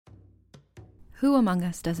Who among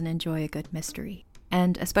us doesn't enjoy a good mystery?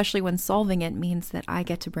 And especially when solving it means that I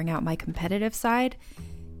get to bring out my competitive side,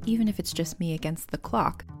 even if it's just me against the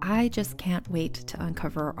clock. I just can't wait to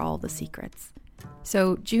uncover all the secrets.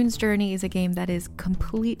 So June's Journey is a game that is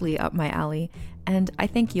completely up my alley, and I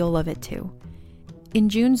think you'll love it too. In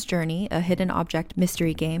June's Journey, a hidden object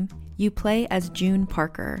mystery game, you play as June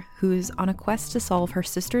Parker, who's on a quest to solve her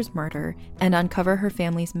sister's murder and uncover her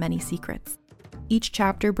family's many secrets. Each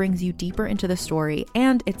chapter brings you deeper into the story,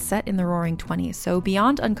 and it's set in the Roaring '20s, so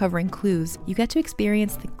beyond uncovering clues, you get to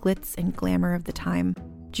experience the glitz and glamour of the time.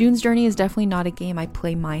 June's Journey is definitely not a game I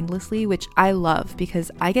play mindlessly, which I love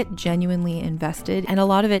because I get genuinely invested, and a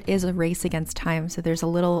lot of it is a race against time, so there's a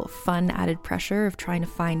little fun added pressure of trying to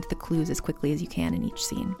find the clues as quickly as you can in each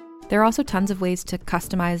scene. There are also tons of ways to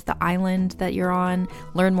customize the island that you're on,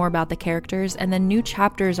 learn more about the characters, and then new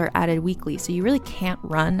chapters are added weekly, so you really can't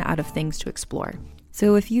run out of things to explore.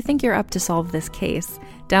 So if you think you're up to solve this case,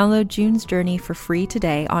 download June's Journey for free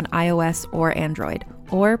today on iOS or Android,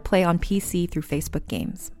 or play on PC through Facebook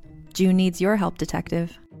Games. June needs your help,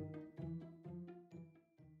 detective.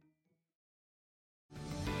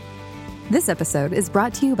 This episode is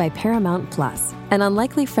brought to you by Paramount Plus. An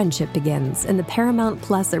unlikely friendship begins in the Paramount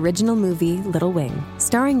Plus original movie Little Wing,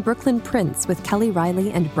 starring Brooklyn Prince with Kelly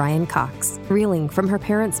Riley and Brian Cox. Reeling from her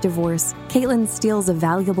parents' divorce, Caitlin steals a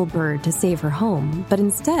valuable bird to save her home, but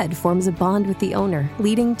instead forms a bond with the owner,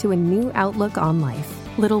 leading to a new outlook on life.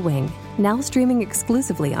 Little Wing, now streaming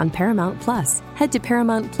exclusively on Paramount Plus. Head to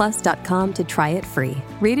ParamountPlus.com to try it free.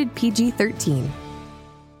 Rated PG-13.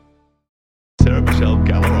 Sarah Michelle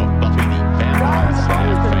Gellar of Buffy the Vampire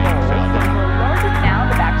Slayer fame. Now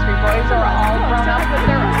the Backstreet Boys are all grown up with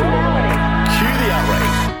their own reality. Cue the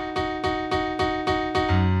outrage.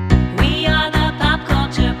 We are the pop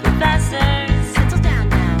culture professors. Settle down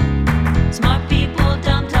now. Smart people,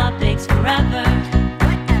 dumb topics forever.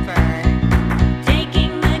 Whatever.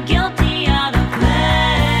 Taking the guilty out of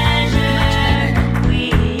pleasure.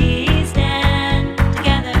 We stand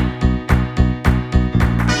together.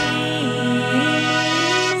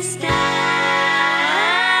 We stand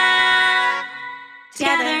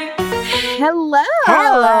together.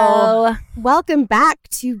 Hello. Welcome back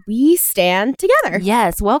to We Stand Together.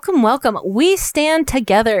 Yes, welcome. We Stand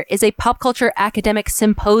Together is a pop culture academic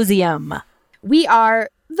symposium. We are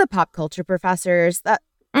the pop culture professors.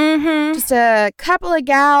 Just a couple of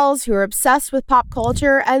gals who are obsessed with pop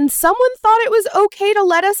culture, and someone thought it was okay to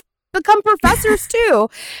let us become professors too.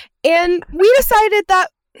 And we decided that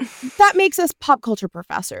makes us pop culture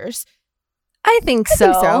professors. I think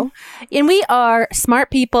so. And we are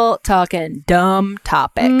smart people talking dumb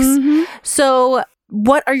topics. So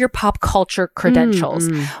what are your pop culture credentials?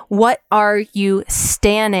 What are you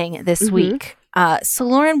standing this week? So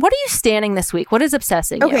Lauren, what are you standing this week? What is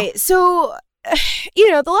obsessing you? Okay, so,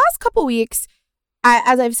 the last couple weeks,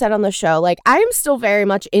 as I've said on the show, like, I am still very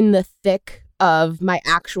much in the thick of my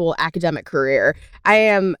actual academic career. I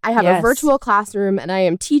have a virtual classroom, and I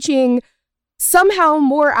am teaching somehow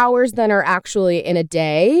more hours than are actually in a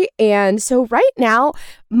day. And so right now,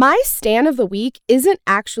 my stand of the week isn't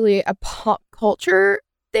actually a pop culture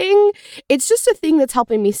thing. It's just a thing that's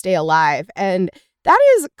helping me stay alive. And that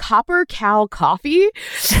is Copper Cow Coffee.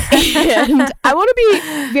 And I want to be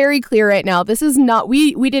very clear right now. This is not,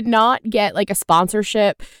 we did not get like a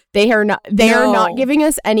sponsorship. They are not giving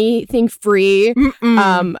us anything free.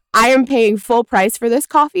 I am paying full price for this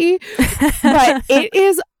coffee, but it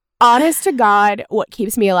is honest to God what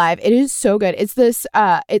keeps me alive. It is so good. It's this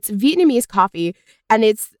it's Vietnamese coffee, and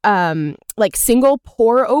it's like single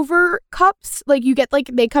pour over cups. Like you get,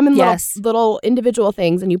 like, they come in little individual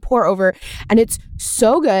things, and you pour over, and it's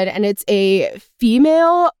so good. And it's a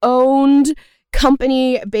female owned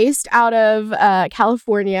company based out of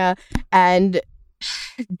California, and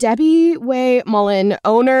Debbie Way Mullen,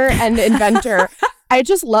 owner and inventor. I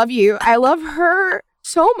just love you. I love her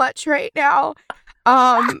so much right now.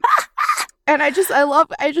 And I'm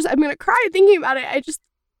gonna cry thinking about it.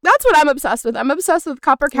 That's what I'm obsessed with. I'm obsessed with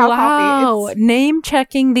Copper Cow Coffee. Wow, name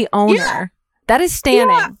checking the owner. Yeah. That is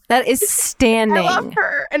standing. Yeah. That is standing. I love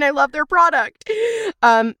her, and I love their product.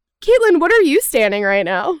 Caitlin, what are you standing right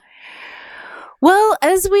now? Well,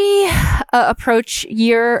 as we approach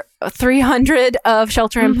year 300 of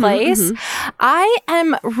Shelter in Place. I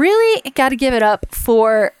am really got to give it up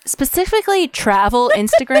for specifically travel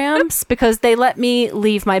Instagrams because they let me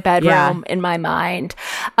leave my bedroom in my mind.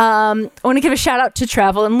 I want to give a shout out to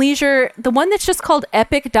Travel and Leisure, the one that's just called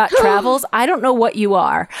epic.travels. I don't know what you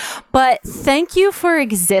are, but thank you for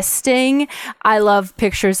existing. I love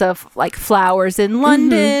pictures of like flowers in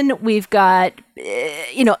London. We've got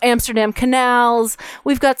Amsterdam canals.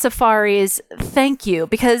 We've got safaris. Thank you.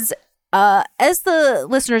 Because as the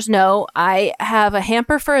listeners know, I have a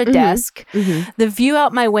hamper for a desk. The view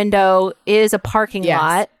out my window is a parking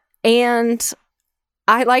lot. And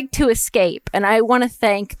I like to escape. And I want to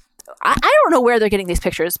thank... I don't know where they're getting these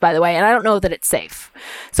pictures, by the way, and I don't know that it's safe.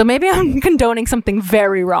 So maybe I'm condoning something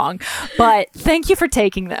very wrong. But thank you for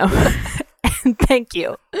taking them. Thank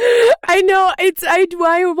you. I know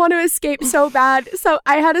I want to escape so bad. So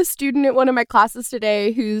I had a student at one of my classes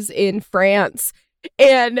today who's in France,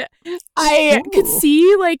 and I could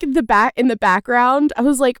see like in the background. I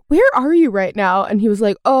was like, "Where are you right now?" And he was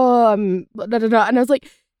like, "Oh, da, da, da." And I was like,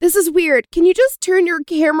 "This is weird. Can you just turn your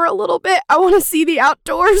camera a little bit? I want to see the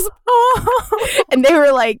outdoors." And they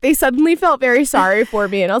were like, they suddenly felt very sorry for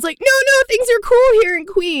me, and I was like, "No, things are cool here in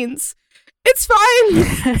Queens. It's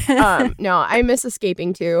fine." No, I miss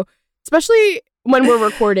escaping too, especially when we're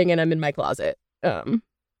recording and I'm in my closet.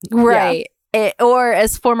 Right. Or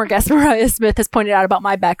as former guest Mariah Smith has pointed out about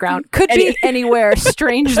my background, could be anywhere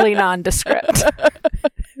strangely nondescript,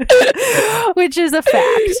 which is a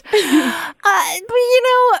fact.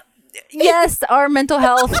 But yes, our mental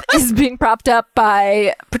health is being propped up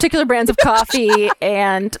by particular brands of coffee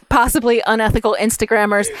and possibly unethical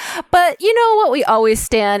Instagrammers. But you know what we always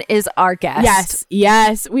stand is our guest.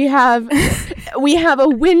 Yes. We have a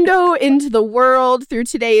window into the world through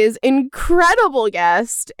today's incredible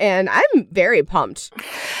guest, and I'm very pumped.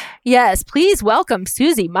 Yes, please welcome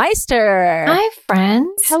Susie Meister. Hi,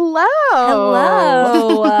 friends. Hello.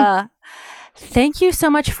 Thank you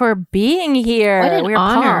so much for being here. What an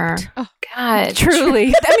honor. Pumped. Oh, God.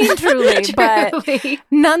 Truly. Truly. But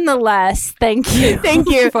nonetheless, thank you. Thank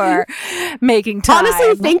you for making time.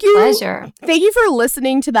 Honestly, thank you. Pleasure. Thank you for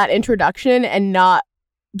listening to that introduction and not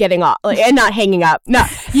getting off and not hanging up. No,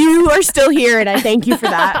 you are still here, and I thank you for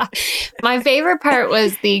that. My favorite part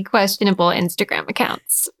was the questionable Instagram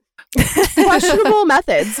accounts. Questionable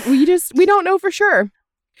methods. We don't know for sure.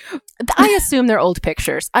 I assume they're old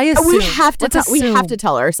pictures. We have to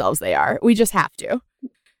tell ourselves they are. We just have to.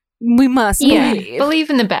 We must believe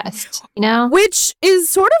in the best, which is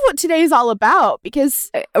sort of what today's all about, because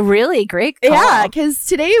really great call. Yeah, because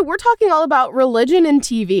today we're talking all about religion and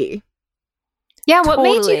TV. Yeah, what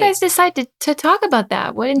made you guys decide to talk about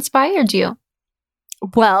that? What inspired you?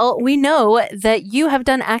 Well, we know that you have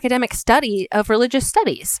done academic study of religious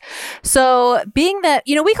studies. So being that,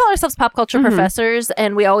 we call ourselves pop culture professors,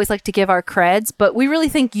 and we always like to give our creds, but we really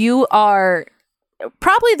think you are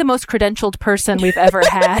probably the most credentialed person we've ever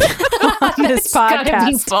had on this podcast.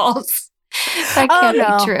 Gotta be false. That can't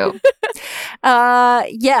be true.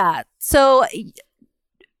 Yeah. So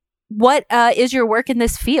what is your work in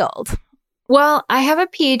this field? Well, I have a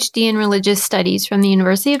PhD in religious studies from the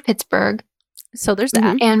University of Pittsburgh. So there's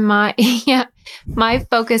that. And my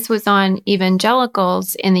focus was on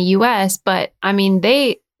evangelicals in the US, but I mean,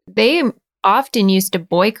 they often used to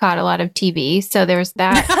boycott a lot of TV. So there's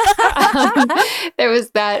that, there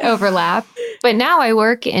was that overlap. But now I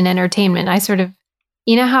work in entertainment. I sort of,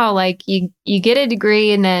 how like you get a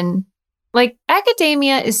degree and then like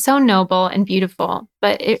academia is so noble and beautiful,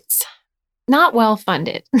 but it's not well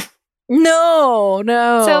funded. No.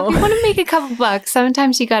 So if you want to make a couple bucks,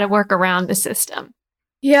 sometimes you got to work around the system.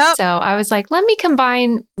 Yeah. So I was like, let me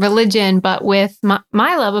combine religion, but with my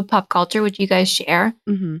love of pop culture, which you guys share.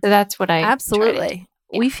 So that's what I absolutely.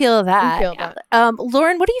 We feel that.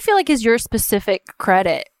 Lauren, what do you feel like is your specific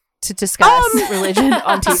credit to discuss religion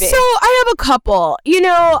on TV? So I have a couple.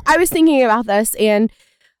 I was thinking about this, and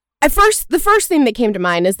the first thing that came to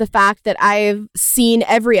mind is the fact that I've seen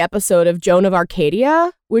every episode of Joan of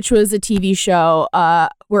Arcadia, which was a TV show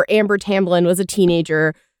where Amber Tamblyn was a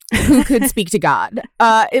teenager who could speak to God.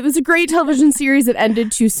 It was a great television series that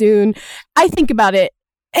ended too soon. I think about it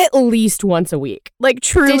at least once a week. Like,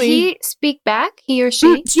 truly. Did he speak back? He or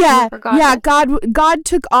she? Yeah. God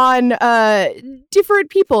took on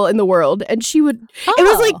different people in the world, and she would. It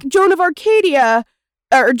was like Joan of Arcadia.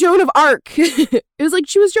 Or Joan of Arc. It was like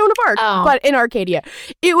she was Joan of Arc, but in Arcadia.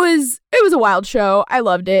 It was a wild show. I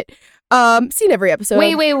loved it. Seen every episode.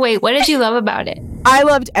 Wait. What did you love about it? I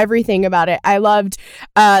loved everything about it. I loved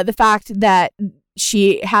the fact that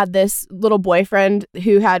she had this little boyfriend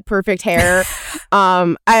who had perfect hair.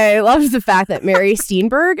 I loved the fact that Mary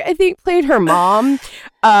Steenburgen, I think, played her mom.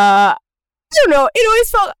 I don't know. It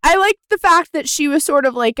always felt, I liked the fact that she was sort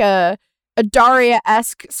of like a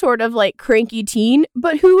Daria-esque sort of like cranky teen,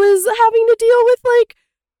 but who was having to deal with like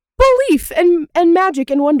belief and magic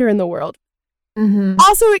and wonder in the world. Mm-hmm.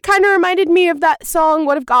 Also, it kind of reminded me of that song,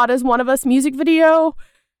 What If God Is One of Us music video.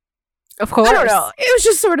 Of course. I don't know. It was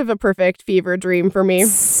just sort of a perfect fever dream for me.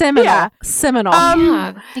 Seminal. Yeah. Seminal.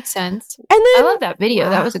 Yeah, makes sense. And then I love that video.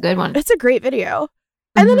 That was a good one. it's a great video.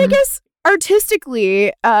 And then I guess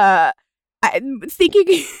artistically, I'm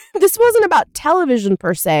thinking this wasn't about television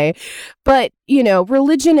per se, but, you know,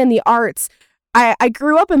 religion and the arts. I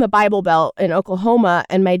grew up in the Bible Belt in Oklahoma,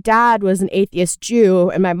 and my dad was an atheist Jew,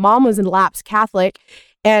 and my mom was a lapsed Catholic.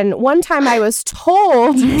 And one time I was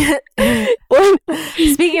told, Speaking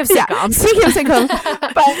of sitcoms.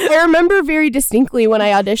 but I remember very distinctly when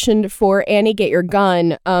I auditioned for Annie Get Your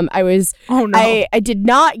Gun, I did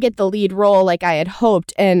not get the lead role like I had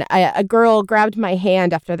hoped, and a girl grabbed my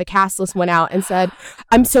hand after the cast list went out and said,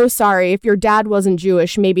 "I'm so sorry, if your dad wasn't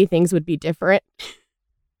Jewish, maybe things would be different."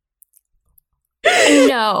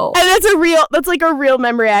 No. And that's like a real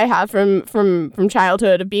memory I have from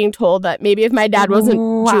childhood of being told that maybe if my dad wasn't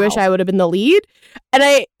Jewish, I would have been the lead. And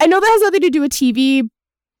I know that has nothing to do with TV,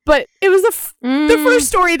 but it was the first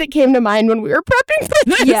story that came to mind when we were prepping for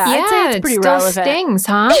this. Yeah, I'd say it's pretty still relevant. Stings,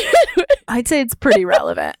 huh? I'd say it's pretty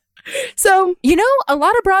relevant. So, you know, a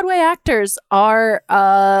lot of Broadway actors are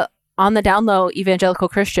on the down low evangelical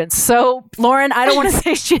Christians. So, Lauren, I don't want to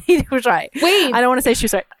say she was right. Wait. I don't want to say she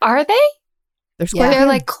was right. Are they? They're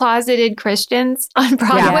like closeted Christians on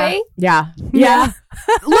Broadway? Yeah. Low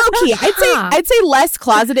key. I'd say less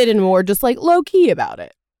closeted and more just like low key about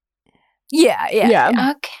it.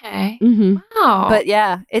 Yeah. Okay. Mm-hmm. Wow. But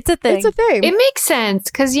yeah, it's a thing. It makes sense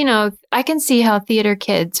because, you know, I can see how theater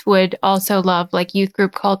kids would also love like youth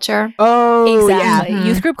group culture. Oh, exactly. yeah.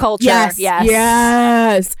 Youth group culture. Yes.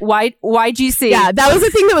 YGC. Yeah, that was the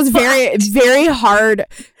thing that was very, very hard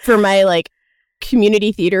for my like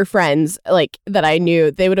community theater friends like that I knew.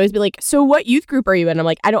 They would always be like, "So what youth group are you in?" I'm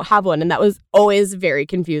like, "I don't have one." And that was always very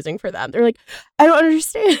confusing for them. They're like, "I don't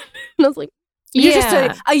understand." And I was like, You're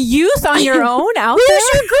just a youth on your own out there? Where's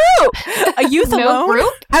your group? A youth alone?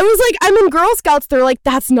 Group? I was like, "I'm in Girl Scouts." They're like,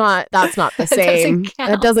 that's not the same.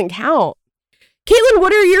 That doesn't count. Caitlin,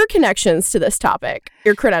 what are your connections to this topic?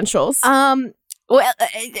 Your credentials? Well,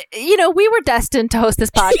 you know, we were destined to host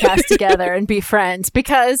this podcast together and be friends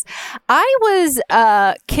because I was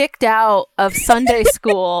kicked out of Sunday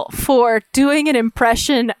school for doing an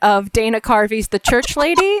impression of Dana Carvey's The Church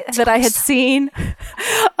Lady that I had seen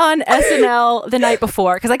on SNL the night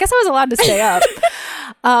before because I guess I was allowed to stay up.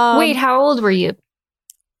 Wait, how old were you?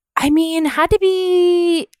 I mean, had to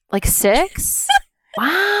be like 6.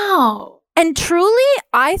 Wow. And truly,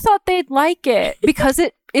 I thought they'd like it because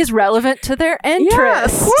it is relevant to their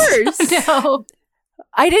interests. Yeah, of course. No.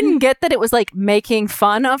 I didn't get that it was like making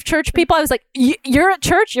fun of church people. I was like, you're at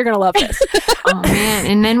church, you're going to love this. Oh, man.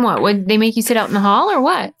 And then what? Would they make you sit out in the hall or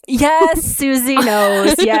what? Yes, Susie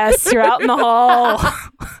knows. Yes, you're out in the hall.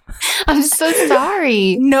 I'm so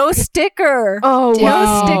sorry. No sticker. Oh,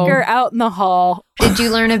 wow. No sticker out in the hall. Did you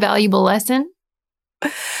learn a valuable lesson?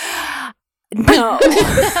 No.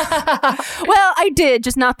 Well, I did,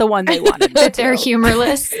 just not the one they wanted. That they're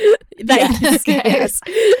humorless? Yes. Okay. Yes.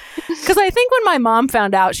 Because I think when my mom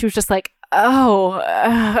found out, she was just like, oh,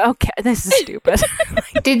 okay, this is stupid.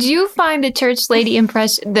 Did you find the church lady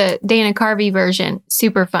impression, the Dana Carvey version,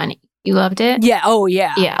 super funny? You loved it? Yeah. Oh,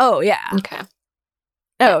 yeah. Yeah. Oh, yeah. Okay.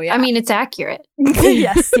 Oh, yeah. I mean, it's accurate.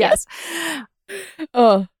 Yes.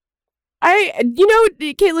 Oh.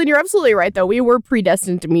 Caitlin, you're absolutely right, though. We were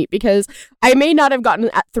predestined to meet because I may not have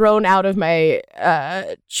gotten thrown out of my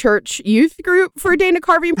church youth group for Dana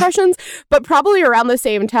Carvey impressions, but probably around the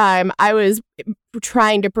same time, I was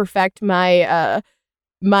trying to perfect my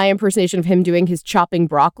my impersonation of him doing his chopping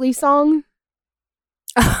broccoli song.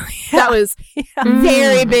 Oh, yeah. That was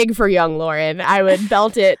very big for young Lauren. I would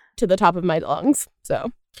belt it to the top of my lungs.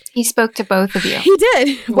 So He spoke to both of you. he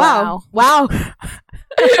did. Wow.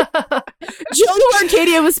 Joan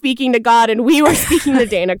Arcadia was speaking to God and we were speaking to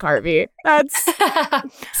Dana Carvey. That's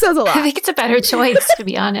says a lot. I think it's a better choice, to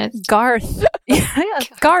be honest. Garth.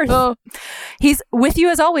 Garth. Oh. He's with you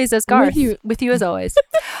as always as Garth. With you as always.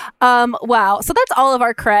 Wow. So that's all of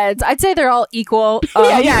our creds. I'd say they're all equal.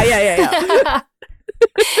 Yeah.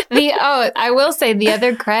 I will say the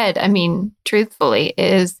other cred, I mean, truthfully,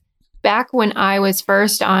 is back when I was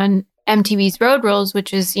first on MTV's Road Rules,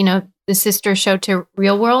 which is, you know, the sister show to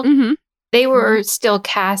Real World. Mm-hmm. they were still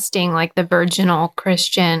casting like the virginal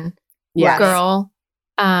Christian girl,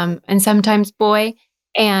 and sometimes boy.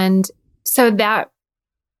 And so that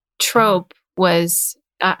trope was,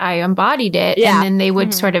 I embodied it. And then they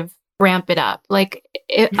would sort of ramp it up. Like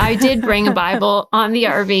I did bring a Bible on the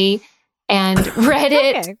RV and read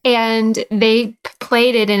it, and they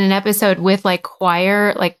played it in an episode with like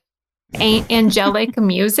choir, like angelic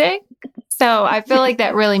music. So I feel like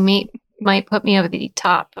that really might put me over the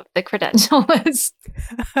top of the credential list.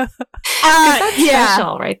 That's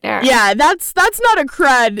special right there. Yeah, that's not a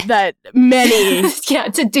cred that many. Yeah,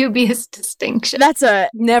 it's a dubious distinction. That's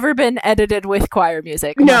never been edited with choir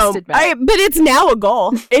music. No, but it's now a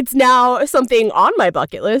goal. It's now something on my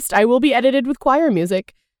bucket list. I will be edited with choir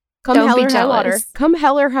music. Come hell or high water. Come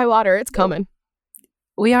hell or high water. It's coming.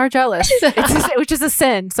 We are jealous, which is a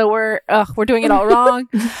sin. So we're doing it all wrong.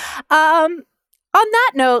 On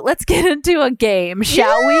that note, let's get into a game,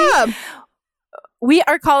 shall we? We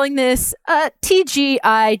are calling this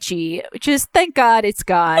TGIG, which is Thank God It's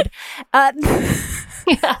God.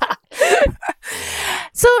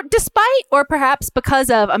 So despite, or perhaps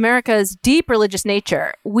because of, America's deep religious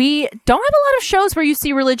nature, we don't have a lot of shows where you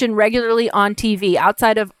see religion regularly on TV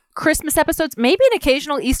outside of Christmas episodes, maybe an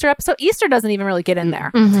occasional Easter episode. Easter doesn't even really get in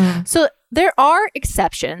there. So there are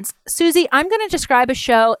exceptions. Susie, I'm going to describe a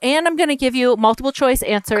show and I'm going to give you multiple choice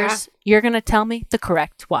answers. You're going to tell me the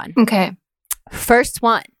correct one. Okay. First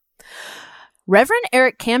one. Reverend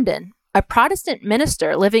Eric Camden, a Protestant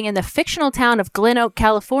minister living in the fictional town of Glen Oak,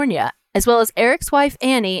 California, as well as Eric's wife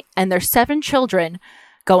Annie and their 7 children,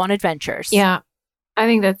 go on adventures. Yeah. I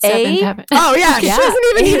think that's Seventh Heaven. Oh, yeah. She doesn't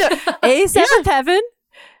even need A, Seventh Heaven.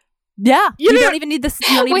 Yeah, you don't even need this.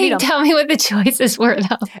 Wait, tell me what the choices were,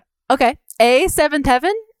 though. Okay. A, Seventh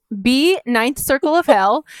Heaven. B, Ninth Circle of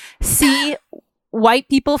Hell. C, White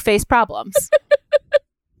People Face Problems.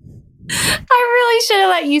 I really should have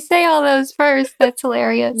let you say all those first. That's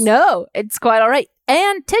hilarious. No, it's quite all right.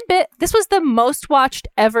 And tidbit, this was the most watched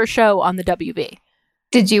ever show on the WB.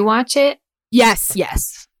 Did you watch it? Yes.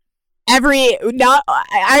 Yes.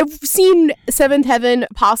 I've seen Seventh Heaven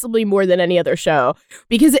possibly more than any other show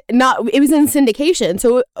because it was in syndication.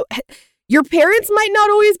 So your parents might not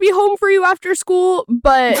always be home for you after school,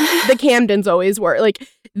 but the Camdens always were. Like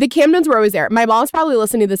the Camdens were always there. My mom's probably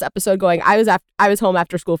listening to this episode going, I was home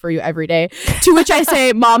after school for you every day. To which I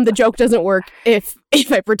say, Mom, the joke doesn't work if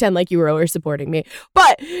I pretend like you were always supporting me.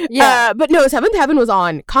 But but no, Seventh Heaven was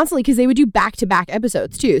on constantly because they would do back-to-back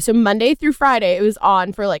episodes too. So Monday through Friday, it was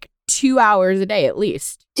on for like 2 hours a day at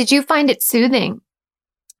least. Did you find it soothing?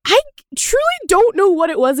 I truly don't know what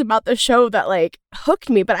it was about the show that like hooked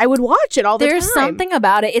me, but I would watch it all the time. There's something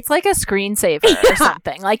about it. It's like a screensaver or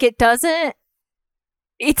something. Like it's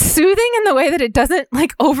soothing in the way that it doesn't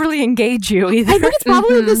like overly engage you either. I think it's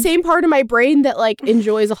probably the same part of my brain that like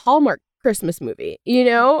enjoys a Hallmark Christmas movie, you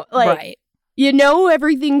know? Like, right. You know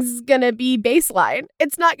everything's gonna be baseline.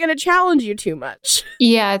 It's not gonna challenge you too much.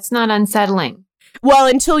 Yeah, it's not unsettling. Well,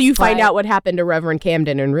 until you find out what happened to Reverend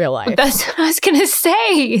Camden in real life. That's what I was going to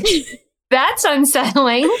say. That's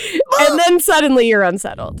unsettling. And then suddenly you're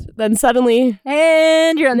unsettled. Then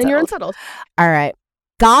you're unsettled. All right.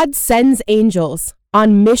 God sends angels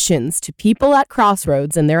on missions to people at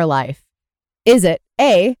crossroads in their life. Is it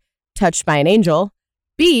A, touched by an angel,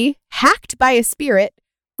 B, hacked by a spirit,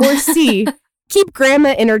 or C, keep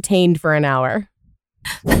grandma entertained for an hour?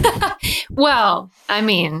 Well, I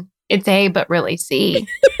mean, it's A, but really C.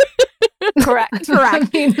 Correct. I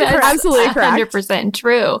mean, that's absolutely correct. 100%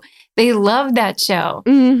 true. They love that show.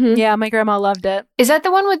 Mm-hmm. Yeah, my grandma loved it. Is that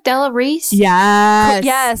the one with Della Reese?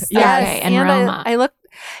 Yes. Okay, and Roma. I looked.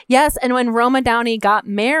 Yes, and when Roma Downey got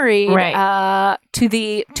married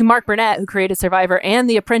to Mark Burnett, who created Survivor and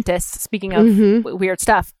The Apprentice, speaking of weird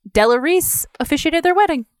stuff, Della Reese officiated their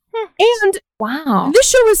wedding. And wow, this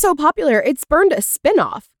show was so popular, it spurned a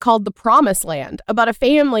spin-off called The Promised Land about a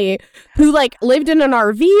family who like lived in an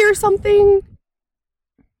RV or something.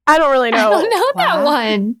 I don't really know. I don't know that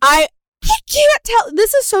one. I can't tell.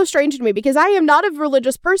 This is so strange to me because I am not a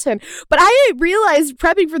religious person, but I realized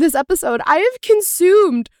prepping for this episode, I have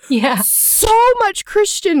consumed so much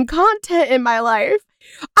Christian content in my life.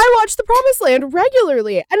 I watched The Promised Land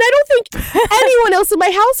regularly, and I don't think anyone else in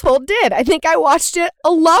my household did. I think I watched it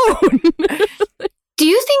alone. Do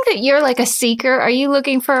you think that you're like a seeker? Are you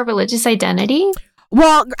looking for a religious identity?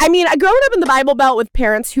 Well, I mean, growing up in the Bible Belt with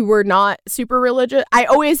parents who were not super religious, I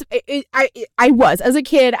was. As a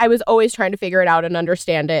kid, I was always trying to figure it out and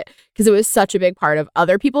understand it because it was such a big part of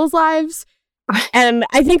other people's lives. And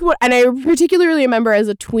I think I particularly remember as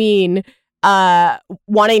a tween,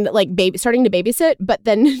 wanting like starting to babysit, but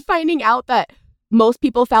then finding out that most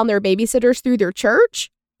people found their babysitters through their church.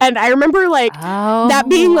 And I remember like that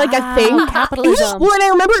being like a thing. Capitalism. Well, and I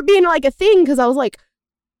remember it being like a thing because I was like,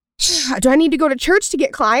 do I need to go to church to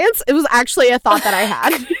get clients? It was actually a thought that I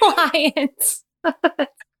had. Clients.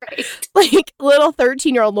 Great. Like little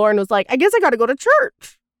 13-year-old Lauren was like, I guess I got to go to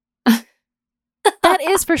church. That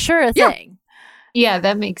is for sure a thing. Yeah,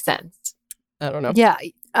 that makes sense. I don't know. Yeah.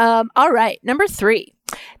 All right. Number 3.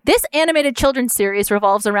 This animated children's series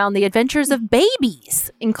revolves around the adventures of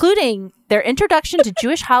babies, including their introduction to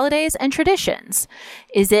Jewish holidays and traditions.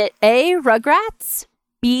 Is it A, Rugrats,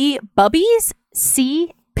 B, Bubbies,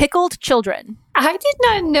 C, Pickled Children? I did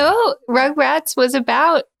not know Rugrats was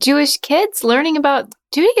about Jewish kids learning about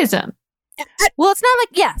Judaism. Well, it's not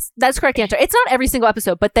like, yes, that's the correct answer. It's not every single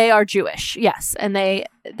episode, but they are Jewish. Yes. And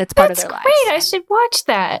that's part of their lives. Great. I should watch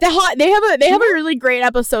that. They have a really great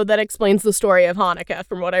episode that explains the story of Hanukkah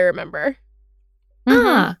from what I remember.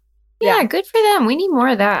 Yeah, good for them. We need more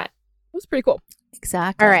of that. It was pretty cool.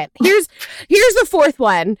 Exactly. All right. Here's the fourth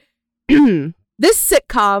one. This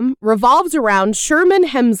sitcom revolves around Sherman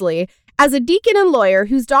Hemsley as a deacon and lawyer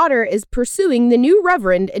whose daughter is pursuing the new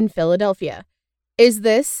reverend in Philadelphia. Is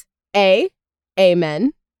this A,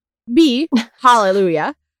 Amen, B,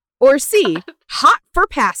 Hallelujah, or C, Hot for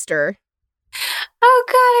Pastor? Oh,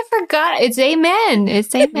 God, I forgot. It's Amen.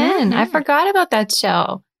 It's Amen. I forgot about that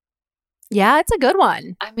show. Yeah, it's a good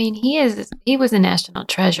one. I mean, he was a national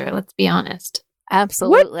treasure, let's be honest.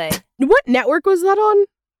 Absolutely. What network was that on?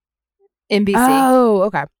 NBC. Oh,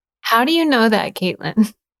 okay. How do you know that,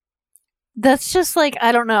 Caitlin? That's just like,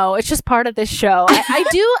 I don't know. It's just part of this show. I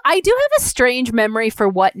do have a strange memory for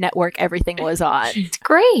what network everything was on. It's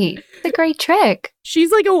great. It's a great trick. She's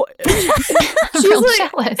like it's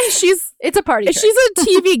a party trick. She's a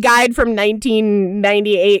TV guide from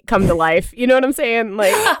 1998 come to life. You know what I'm saying?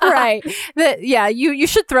 Like, right. You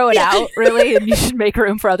should throw it out, really, and you should make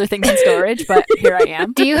room for other things in storage, but here I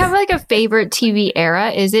am. Do you have like a favorite TV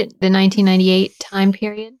era? Is it the 1998 time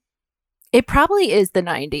period? It probably is the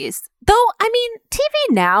 90s. Though, I mean, TV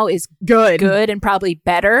now is good and probably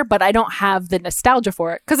better, but I don't have the nostalgia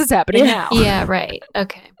for it because it's happening now. Yeah, right.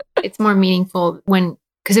 Okay. It's more meaningful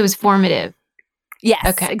because it was formative. Yes,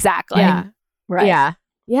 okay. Exactly. Yeah. Right. Yeah.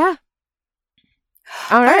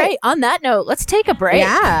 All right. On that note, let's take a break.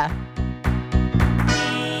 Yeah.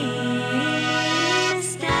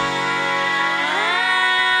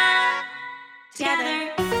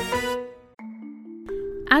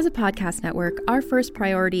 As a podcast network, our first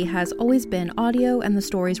priority has always been audio and the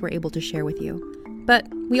stories we're able to share with you. But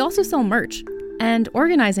we also sell merch, and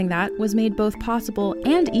organizing that was made both possible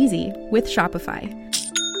and easy with Shopify.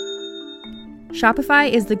 Shopify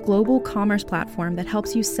is the global commerce platform that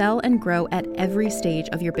helps you sell and grow at every stage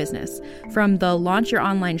of your business, from the launch your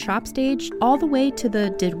online shop stage all the way to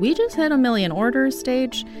the did we just hit 1 million orders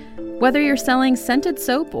stage. Whether you're selling scented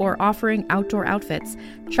soap or offering outdoor outfits,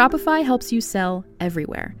 Shopify helps you sell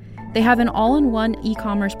everywhere. They have an all-in-one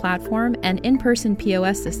e-commerce platform and in-person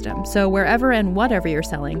POS system, so wherever and whatever you're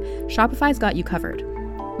selling, Shopify's got you covered.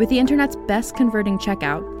 With the internet's best converting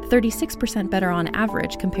checkout, 36% better on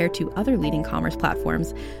average compared to other leading commerce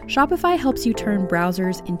platforms, Shopify helps you turn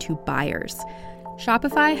browsers into buyers.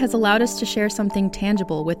 Shopify has allowed us to share something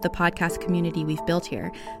tangible with the podcast community we've built here,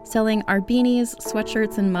 selling our beanies,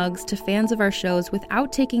 sweatshirts, and mugs to fans of our shows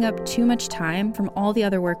without taking up too much time from all the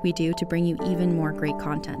other work we do to bring you even more great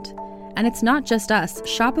content. And it's not just us.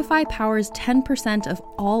 Shopify powers 10% of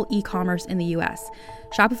all e-commerce in the US.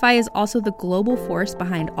 Shopify is also the global force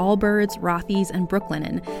behind Allbirds, Rothy's, and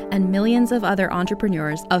Brooklinen, and millions of other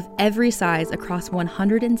entrepreneurs of every size across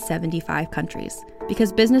 175 countries.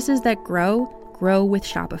 Because businesses that grow with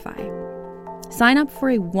Shopify. Sign up for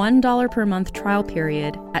a $1 per month trial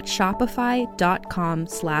period at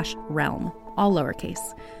shopify.com/realm, all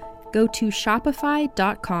lowercase. Go to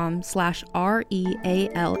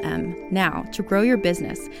shopify.com/REALM now to grow your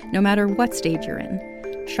business, no matter what stage you're in.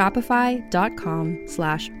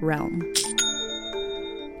 Shopify.com/realm.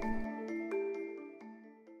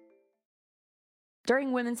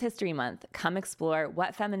 During Women's History Month, come explore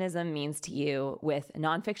what feminism means to you with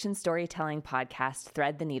nonfiction storytelling podcast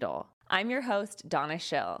Thread the Needle. I'm your host, Donna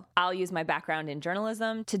Schill. I'll use my background in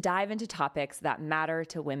journalism to dive into topics that matter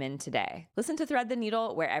to women today. Listen to Thread the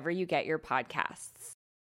Needle wherever you get your podcasts.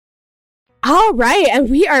 All right, and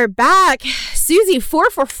we are back. Susie, 4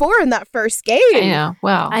 for 4 in that first game. I know.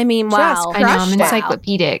 Wow. I mean, wow. I know. I'm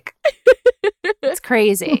encyclopedic. It's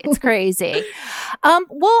crazy. It's crazy.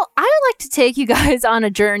 Well, I would like to take you guys on a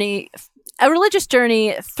religious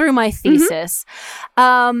journey through my thesis,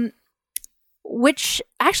 which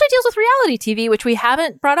actually deals with reality TV, which we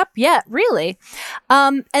haven't brought up yet, really.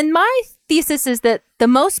 And my thesis is that the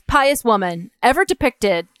most pious woman ever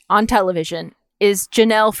depicted on television is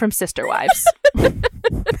Janelle from Sister Wives.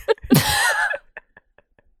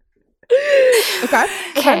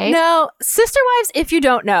 Okay. Now, Sister Wives, if you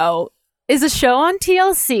don't know, is a show on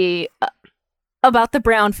TLC about the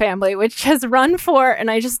Brown family, which has run for, and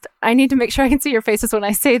I need to make sure I can see your faces when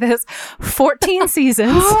I say this, 14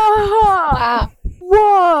 seasons. Wow.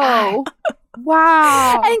 Whoa.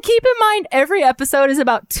 Wow. And keep in mind, every episode is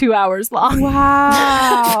about 2 hours long.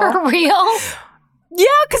 Wow. For real? Yeah,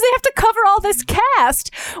 because they have to cover all this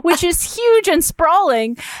cast, which is huge and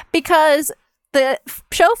sprawling, because the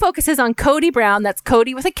show focuses on Cody Brown. That's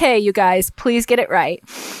Cody with a K, you guys. Please get it right.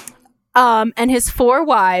 And his 4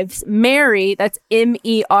 wives, Mary, that's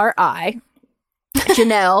Meri,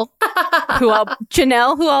 Janelle,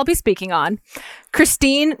 who I'll be speaking on,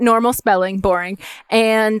 Christine, normal spelling, boring,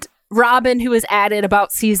 and Robin, who was added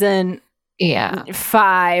about season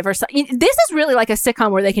 5 or so. This is really like a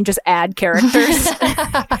sitcom where they can just add characters.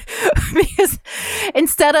 Because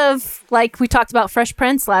instead of, like we talked about Fresh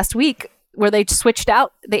Prince last week, where they switched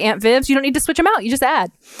out the Aunt Vivs, you don't need to switch them out. You just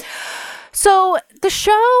add. So the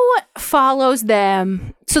show follows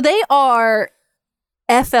them. So they are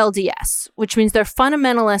FLDS, which means they're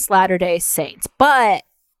fundamentalist Latter-day Saints, but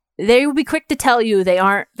they will be quick to tell you they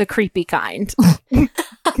aren't the creepy kind.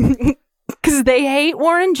 Because they hate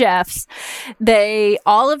Warren Jeffs.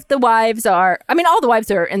 All the wives are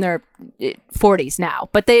in their 40s now,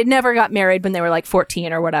 but they never got married when they were like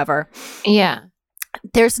 14 or whatever. Yeah.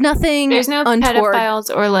 There's no untoward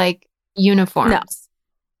pedophiles or like uniforms. No.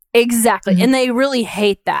 Exactly. Mm-hmm. And they really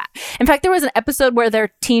hate that. In fact, there was an episode where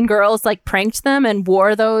their teen girls like pranked them and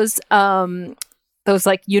wore those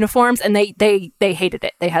like uniforms, and they hated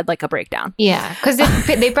it. They had like a breakdown. Yeah. Because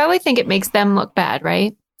they probably think it makes them look bad,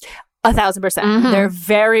 right? 1,000%. Mm-hmm. They're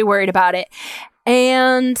very worried about it.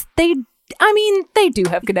 And they do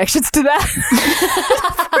have connections to that.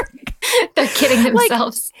 They're kidding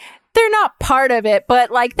themselves. Like, they're not part of it,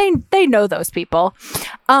 but like they know those people.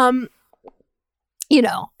 That's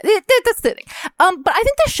the thing. But I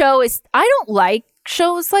think the show is, I don't like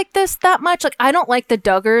shows like this that much. Like, I don't like the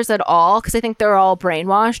Duggars at all because I think they're all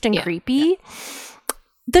brainwashed and creepy. Yeah.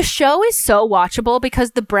 The show is so watchable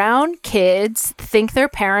because the Brown kids think their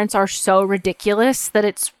parents are so ridiculous that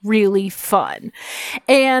it's really fun.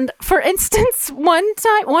 And for instance, one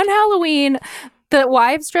Halloween, the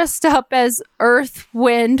wives dressed up as Earth,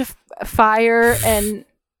 Wind, Fire, and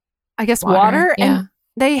I guess water. Yeah. And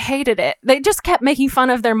they hated it. They just kept making fun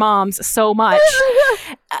of their moms so much.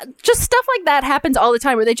 Just stuff like that happens all the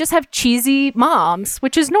time where they just have cheesy moms,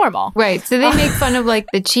 which is normal. Right. So they make fun of like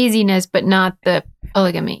the cheesiness, but not the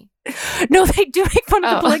polygamy. No, they do make fun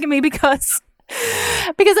of the polygamy because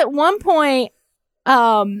at one point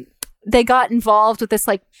they got involved with this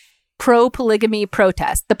like pro-polygamy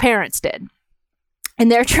protest. The parents did.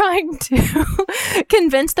 And they're trying to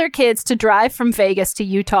convince their kids to drive from Vegas to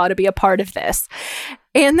Utah to be a part of this.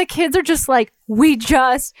 And the kids are just like, we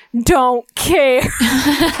just don't care.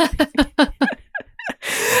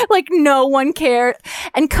 Like, no one cared.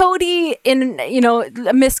 And Cody,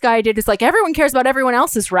 misguided, is like, everyone cares about everyone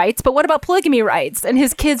else's rights, but what about polygamy rights? And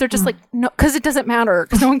his kids are just like, no, because it doesn't matter,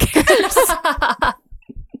 because no one cares.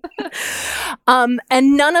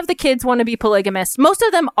 And none of the kids want to be polygamists. Most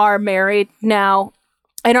of them are married now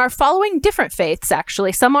and are following different faiths,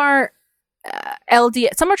 actually. Some are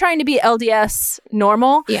LDS, some are trying to be LDS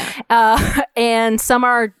normal, and some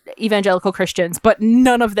are evangelical Christians, but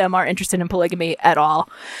none of them are interested in polygamy at all.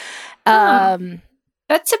 That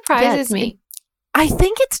surprises me. I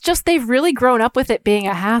think it's just they've really grown up with it being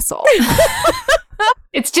a hassle.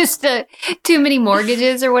 It's just too many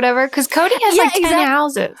mortgages or whatever, because Cody has 10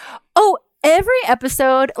 houses. Oh, every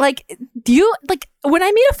episode, when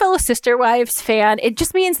I meet a fellow Sister Wives fan, it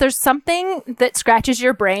just means there's something that scratches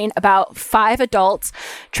your brain about 5 adults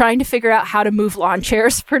trying to figure out how to move lawn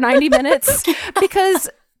chairs for 90 minutes. Because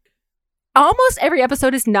almost every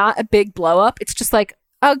episode is not a big blow up. It's just like,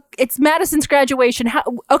 it's Madison's graduation.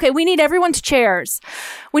 Okay, we need everyone's chairs.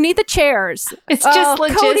 We need the chairs. It's just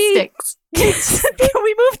logistics. Can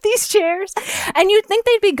we move these chairs? And you'd think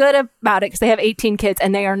they'd be good about it because they have 18 kids,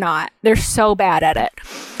 and they are not. They're so bad at it.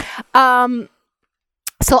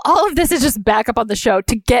 So all of this is just back up on the show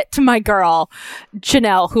to get to my girl,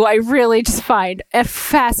 Janelle, who I really just find a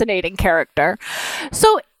fascinating character.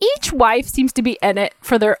 So each wife seems to be in it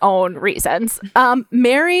for their own reasons.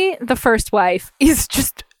 Mary, the first wife, is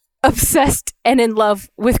just obsessed and in love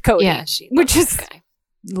with Cody. Yeah, she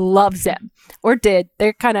loves him, or did.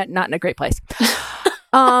 They're kind of not in a great place.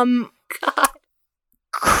 God.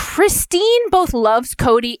 Christine both loves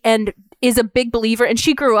Cody and is a big believer, and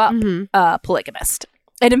she grew up polygamist.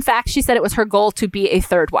 And in fact, she said it was her goal to be a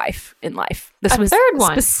third wife in life. This was third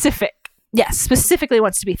one. Specific. Yes, specifically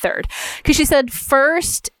wants to be third. Because she said,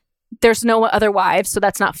 first, there's no other wives, so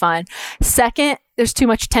that's not fun. Second, there's too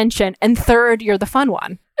much tension. And third, you're the fun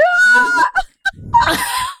one.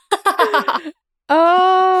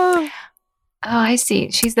 Oh, I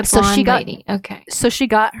see. She's the blonde lady. Okay. So she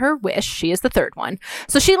got her wish. She is the third one.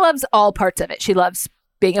 So she loves all parts of it. She loves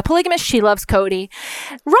being a polygamist. She loves Cody.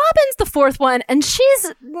 Robin's the fourth one, and she's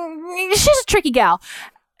a tricky gal.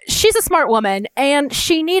 She's a smart woman, and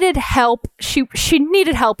she needed help. She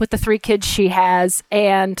needed help with the 3 kids she has,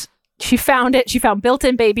 and she found it. She found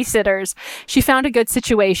built-in babysitters. She found a good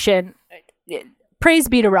situation. Praise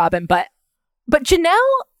be to Robin, but Janelle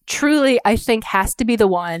truly, I think, has to be the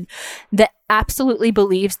one that absolutely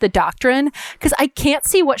believes the doctrine, because I can't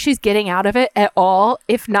see what she's getting out of it at all.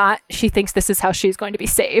 If not, she thinks this is how she's going to be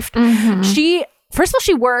saved. She, first of all,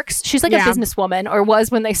 she works. She's like a businesswoman, or was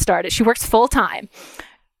when they started. She works full time.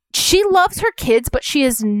 She loves her kids, but she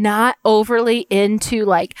is not overly into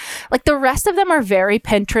like the rest of them are very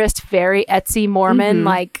Pinterest, very Etsy Mormon,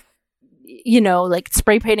 like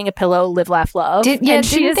spray painting a pillow, live, laugh, love.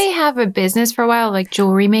 Didn't they have a business for a while, like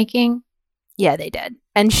jewelry making? Yeah, they did.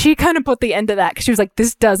 And she kind of put the end to that because she was like,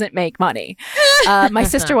 this doesn't make money. My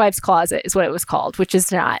Sister Wife's Closet is what it was called, which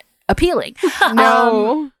is not appealing.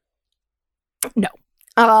 No.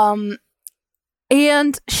 And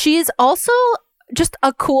she's also just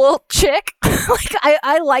a cool chick. Like,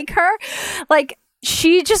 I like her. Like,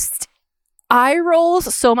 she just eye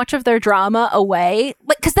rolls so much of their drama away.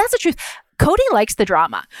 Like, because that's the truth. Cody likes the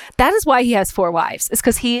drama. That is why he has 4 wives. It's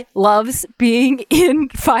because he loves being in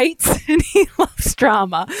fights and he loves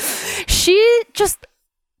drama. She just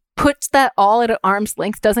puts that all at arm's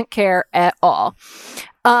length, doesn't care at all.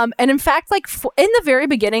 And in fact, like in the very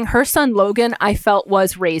beginning, her son Logan, I felt,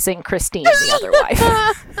 was raising Christine, the other wife.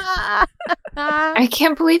 I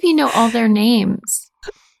can't believe you know all their names.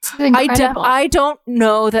 This is incredible. I don't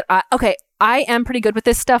know that I am pretty good with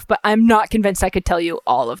this stuff, but I'm not convinced I could tell you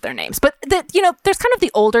all of their names. But there's kind of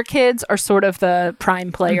the older kids are sort of the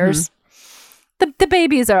prime players. The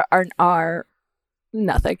babies are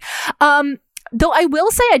nothing. Though I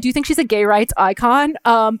will say I do think she's a gay rights icon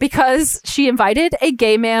because she invited a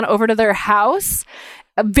gay man over to their house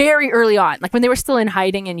very early on, like when they were still in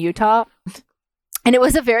hiding in Utah. And it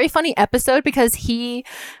was a very funny episode because she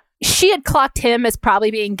had clocked him as probably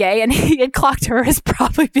being gay and he had clocked her as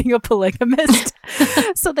probably being a polygamist.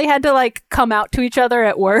 So they had to like come out to each other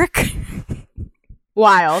at work.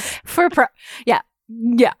 Wild. Yeah.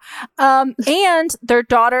 And their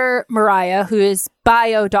daughter, Mariah, who is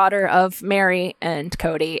bio daughter of Mary and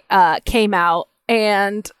Cody, came out,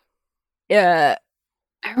 and I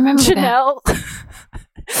remember Janelle.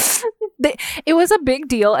 It was a big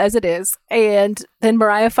deal, as it is. And then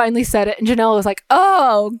Mariah finally said it, and Janelle was like,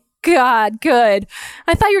 oh, God, good.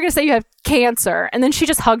 I thought you were going to say you have cancer. And then she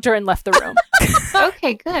just hugged her and left the room.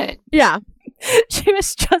 Okay, good. Yeah. She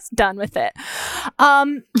was just done with it.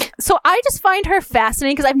 So I just find her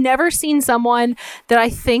fascinating because I've never seen someone that I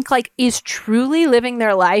think like is truly living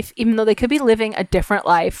their life, even though they could be living a different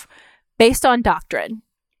life based on doctrine.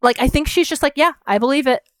 Like, I think she's just like, yeah, I believe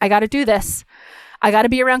it. I got to do this. I got to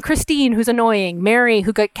be around Christine, who's annoying, Mary,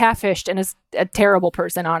 who got catfished and is a terrible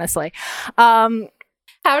person, honestly. How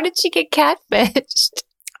did she get catfished?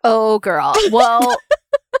 Oh, girl. Well,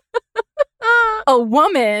 a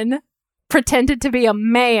woman pretended to be a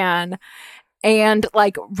man and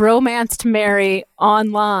like romanced Mary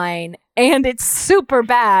online. And it's super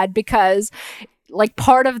bad because like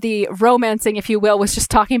part of the romancing, if you will, was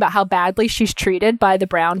just talking about how badly she's treated by the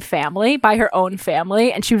Brown family, by her own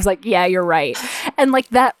family. And she was like, yeah, you're right. And like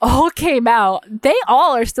that all came out. They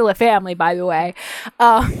all are still a family, by the way.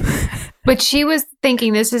 But she was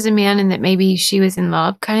thinking this is a man and that maybe she was in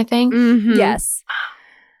love kind of thing. Mm-hmm. Yes.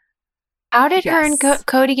 How did her and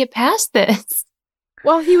Cody get past this?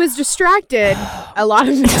 Well, he was distracted a lot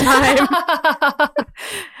of the time.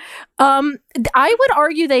 I would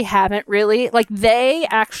argue they haven't really. Like, they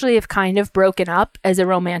actually have kind of broken up as a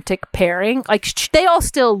romantic pairing. Like, they all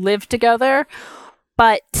still live together.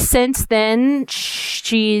 But since then,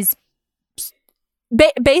 she's...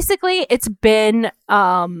 basically, it's been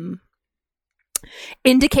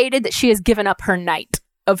indicated that she has given up her night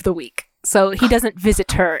of the week. So he doesn't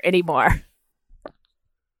visit her anymore.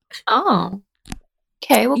 Oh.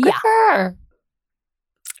 Okay, well, good for her.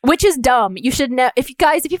 Which is dumb. You should know. If you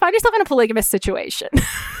find yourself in a polygamous situation,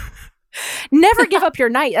 never give up your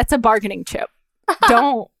night. That's a bargaining chip.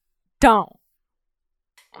 Don't. So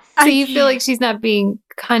you feel like she's not being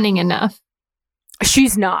cunning enough?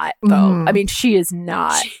 She's not, though. I mean, she is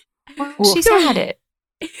not. She's had it.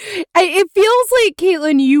 It feels like,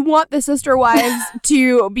 Caitlin, you want the sister wives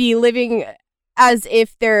to be living as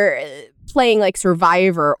if they're playing like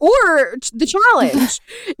Survivor or The Challenge,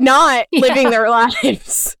 not living their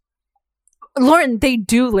lives. Lauren, they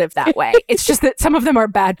do live that way. It's just that some of them are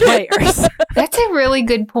bad players. That's a really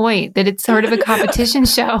good point, that it's sort of a competition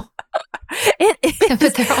show. It is.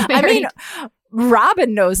 But they're all I mean, married.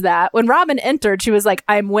 Robin knows that. When Robin entered, she was like,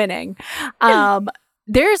 I'm winning.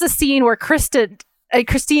 There's a scene where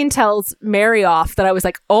Christine tells Mary off that I was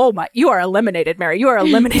like, oh my, you are eliminated, Mary. You are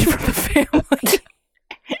eliminated from the family.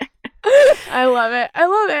 I love it. I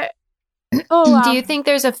love it. Oh, wow. Do you think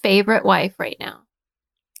there's a favorite wife right now?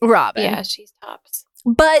 Robin. Yeah, she's tops.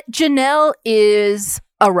 But Janelle is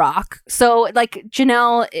a rock. So, like,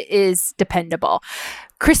 Janelle is dependable.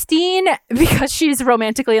 Christine, because she's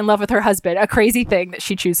romantically in love with her husband, a crazy thing that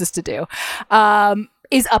she chooses to do,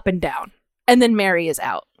 is up and down. And then Mary is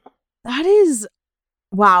out. That is,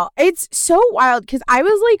 wow. It's so wild because I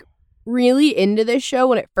was like really into this show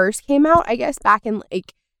when it first came out, I guess back in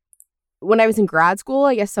like when I was in grad school,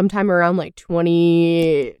 I guess sometime around like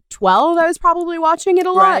 2012, I was probably watching it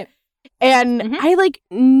a lot. Right. And I like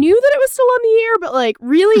knew that it was still on the air, but like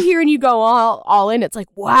really hearing you go all in, it's like,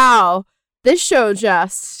 wow, this show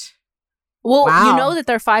just... Well, wow. You know that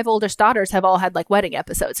their 5 oldest daughters have all had like wedding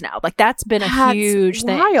episodes now. Like that's been a huge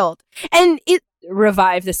thing. Wild. And it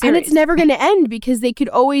revive the series. And it's never going to end because they could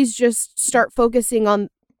always just start focusing on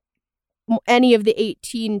any of the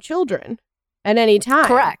 18 children at any time.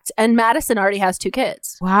 Correct. And Madison already has 2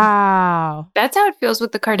 kids. Wow. That's how it feels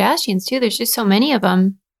with the Kardashians too. There's just so many of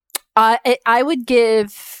them. I would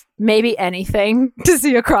give maybe anything to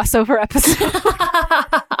see a crossover episode.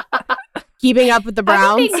 Keeping Up with the Browns.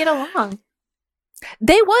 How do they get along?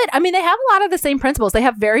 They would. I mean, they have a lot of the same principles. They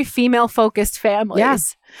have very female-focused families.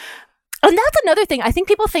 Yes. And that's another thing. I think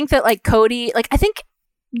people think that like Cody, like I think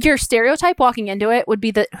your stereotype walking into it would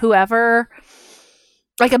be that whoever,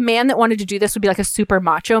 like a man that wanted to do this would be like a super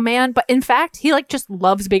macho man. But in fact, he like just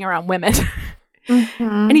loves being around women.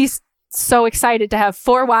 And he's so excited to have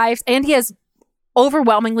 4 wives, and he has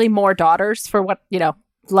overwhelmingly more daughters for what, you know,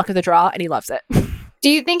 luck of the draw, and he loves it. Do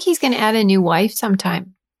you think he's going to add a new wife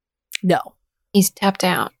sometime? No. He's tapped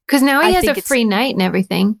out. Because now he has a free night and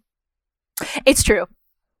everything. It's true.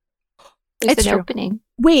 It's an opening.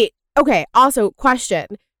 Wait, okay. Also, question.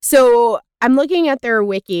 So I'm looking at their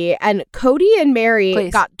wiki, and Cody and Mary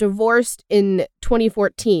got divorced in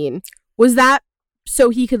 2014. Was that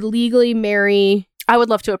so he could legally marry? I would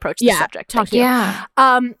love to approach this subject. Yeah.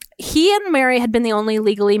 He and Mary had been the only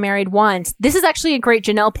legally married ones. This is actually a great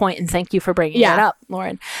Janelle point, and thank you for bringing it up,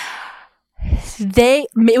 Lauren.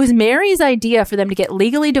 It was Mary's idea for them to get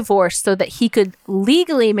legally divorced so that he could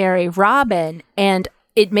legally marry Robin, and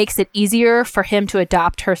it makes it easier for him to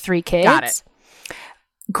adopt her 3 kids. Got it.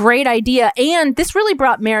 Great idea. And this really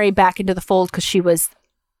brought Mary back into the fold because she was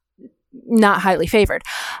not highly favored.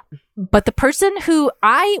 But the person who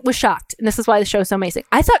I was shocked, and this is why the show is so amazing,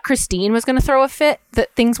 I thought Christine was going to throw a fit,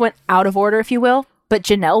 that things went out of order, if you will, but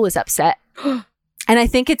Janelle was upset. And I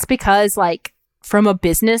think it's because, like, from a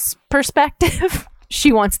business perspective,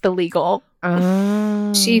 she wants the legal.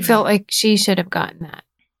 She felt like she should have gotten that.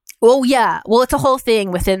 Well, yeah. Well, it's a whole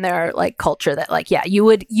thing within their like culture that like, yeah,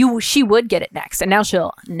 she would get it next, and now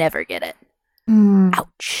she'll never get it.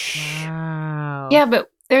 Ouch. Wow. Yeah,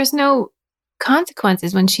 but there's no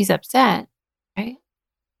consequences when she's upset, right?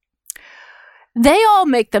 They all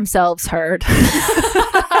make themselves heard.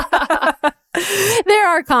 There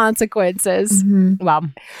are consequences. Wow.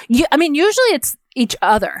 I mean, usually it's each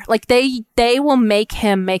other. Like they will make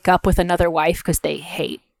him make up with another wife because they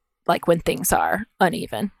hate like when things are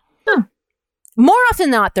uneven. More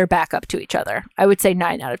often than not, they're back up to each other. I would say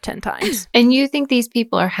 9 out of 10 times. And you think these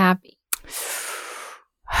people are happy?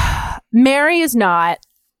 Mary is not,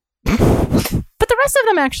 but the rest of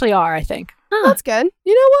them actually are, I think. That's good.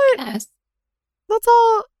 You know what? Yes. That's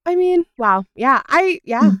all. I mean, wow. Yeah.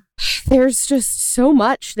 There's just so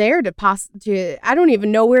much there to I don't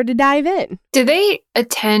even know where to dive in. Do they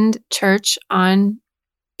attend church on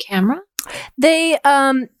camera? They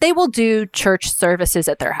will do church services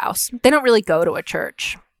at their house. They don't really go to a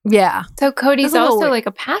church. Yeah. So Cody's That's a little also weird. like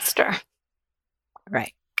a pastor.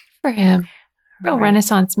 Right. For him. Real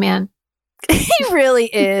Renaissance man. He really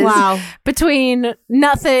is. Wow. Between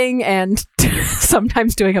nothing and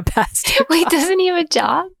sometimes doing a pastor. Wait, doesn't he have a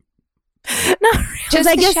job? Not really. Just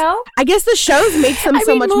I the guess, show? I guess the shows makes them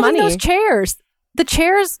so much moving money. those chairs. The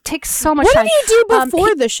chairs take so much What time. did he do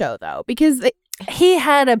before the show, though? Because he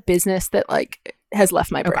had a business that like has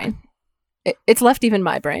left my brain. It's left even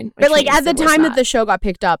my brain. But like at the time that the show got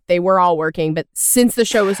picked up, they were all working. But since the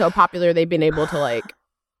show was so popular, they've been able to like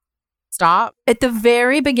stop. At the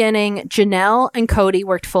very beginning, Janelle and Cody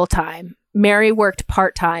worked full time. Mary worked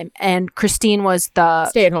part time, and Christine was the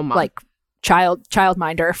stay-at-home mom, like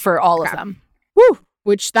childminder for all of them. Woo!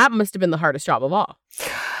 Which that must have been the hardest job of all.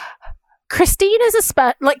 Christine is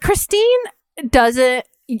Christine doesn't.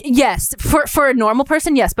 Yes, for a normal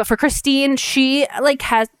person, yes, but for Christine, she like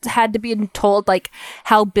has had to be told like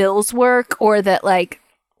how bills work, or that like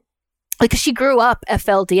she grew up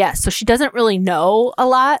FLDS, so she doesn't really know a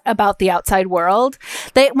lot about the outside world.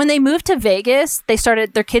 When they moved to Vegas,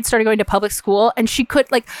 their kids started going to public school, and she could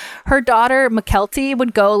like her daughter McKelty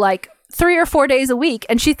would go like 3 or 4 days a week,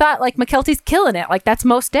 and she thought like McKelty's killing it, like that's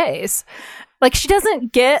most days. Like she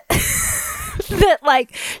doesn't get that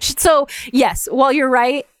like so yes, while you're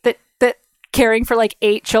right that caring for like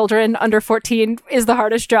 8 children under 14 is the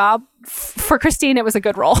hardest job, for Christine it was a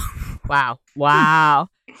good role. Wow.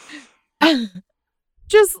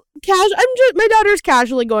 Just my daughter's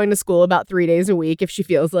casually going to school about 3 days a week if she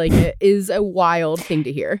feels like it, is a wild thing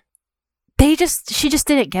to hear. She just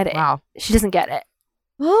didn't get it. Wow. She doesn't get it.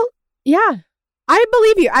 Well, yeah. I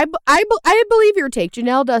believe you. I believe your take.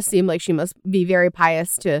 Janelle does seem like she must be very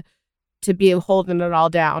pious to be holding it all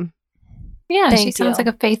down. Yeah, she sounds like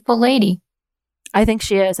a faithful lady. I think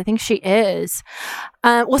she is.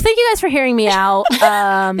 Well, thank you guys for hearing me out.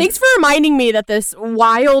 Thanks for reminding me that this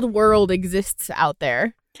wild world exists out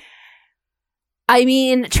there. I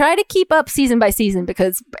mean, try to keep up season by season,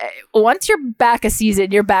 because once you're back a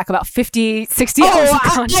season, you're back about 50, 60 hours of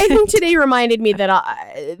content. I think today reminded me that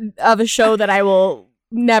of a show that I will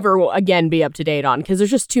never again be up to date on, because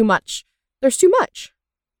there's just too much. There's too much.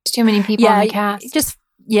 There's too many people on the cast. Just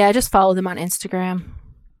follow them on Instagram.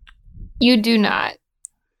 You do not.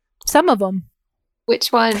 Some of them.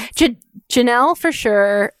 Which one? Janelle for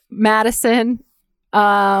sure. Madison.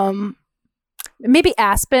 Maybe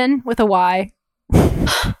Aspen with a Y.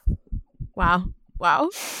 Wow.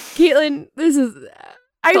 Caitlin, this is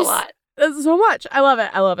a lot. This is so much. I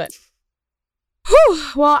love it. Whew.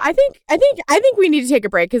 Well, I think we need to take a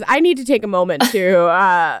break, because I need to take a moment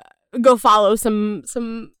to go follow some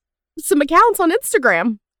accounts on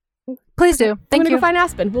Instagram. Please do. Thank you. I'm gonna go find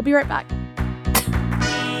Aspen. We'll be right back.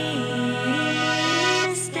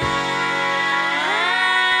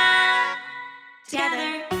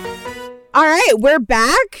 All right, we're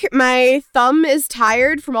back. My thumb is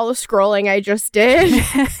tired from all the scrolling I just did.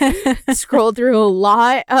 Scrolled through a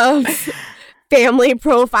lot of family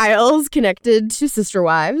profiles connected to sister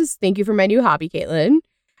wives. Thank you for my new hobby, Caitlin.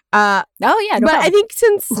 No but problem. I think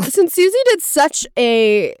since Susie did such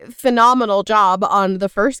a phenomenal job on the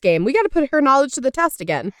first game, we got to put her knowledge to the test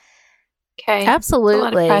again. Okay,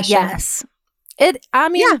 absolutely, yes.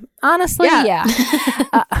 Honestly, yeah.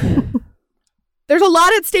 There's a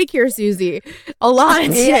lot at stake here, Susie. A lot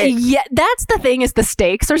at stake. Yeah, that's the thing, is the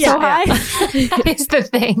stakes are so high. That is the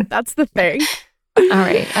thing. That's the thing. All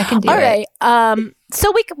right, I can do it. All right.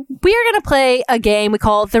 So we are going to play a game we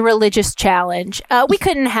call the Religious Challenge. We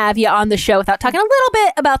couldn't have you on the show without talking a little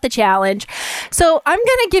bit about the challenge. So I'm going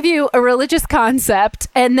to give you a religious concept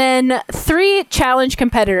and then 3 challenge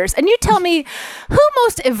competitors. And you tell me who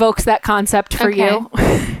most evokes that concept for you.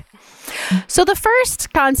 So the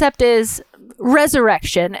first concept is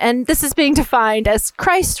resurrection. And this is being defined as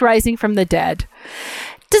Christ rising from the dead.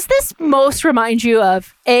 Does this most remind you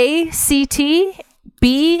of A, CT,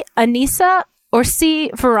 B, Anissa, or C,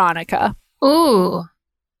 Veronica? Ooh.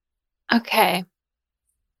 Okay.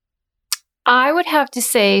 I would have to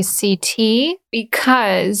say CT,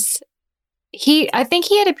 because I think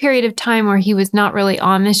he had a period of time where he was not really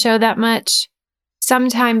on the show that much.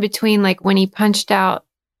 Sometime between like when he punched out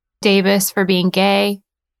Davis for being gay,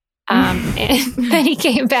 and then he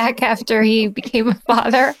came back after he became a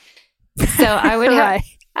father. So I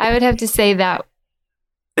would have to say that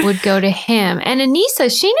would go to him. And Anissa,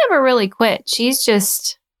 she never really quit. She's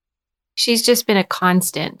just been a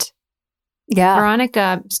constant. Yeah.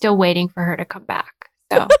 Veronica, still waiting for her to come back.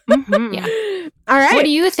 So yeah. All right. What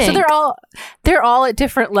do you think? So they're all at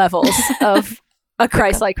different levels of a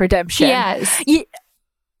Christ-like redemption. Yes.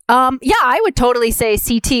 I would totally say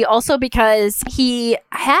CT, also because he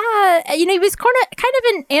had, he was kind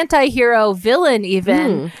of an anti-hero villain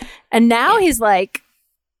even. And now he's like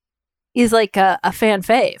a fan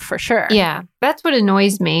fave for sure. Yeah, that's what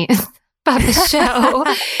annoys me about the show.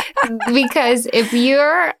 Because if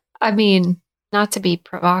you're, not to be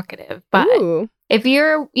provocative, but if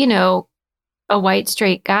you're, a white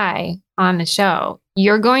straight guy on the show,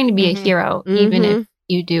 you're going to be a hero, even if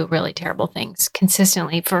you do really terrible things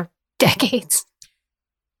consistently for decades.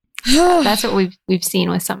 That's what we've seen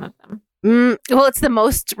with some of them. Well, it's the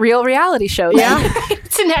most real reality show. Yeah.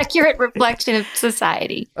 It's an accurate reflection of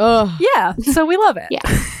society. Yeah. So we love it. Yeah.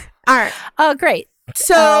 All right. Oh, great.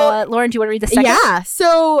 So, Lauren, do you want to read the second? Yeah.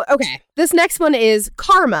 So, okay. This next one is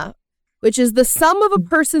karma, which is the sum of a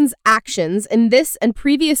person's actions in this and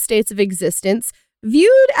previous states of existence,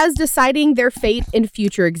 viewed as deciding their fate in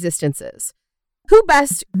future existences. Who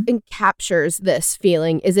best encaptures this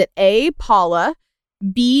feeling? Is it A, Paula,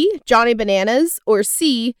 B, Johnny Bananas, or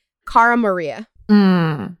C, Cara Maria?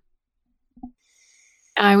 I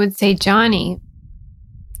would say Johnny.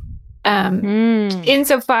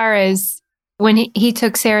 Insofar as when he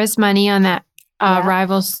took Sarah's money on that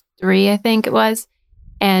Rivals 3, I think it was.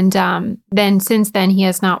 And then since then, he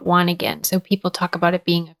has not won again. So people talk about it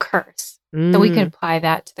being a curse. So we could apply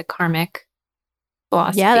that to the karmic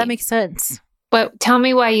philosophy. Yeah, that makes sense. But tell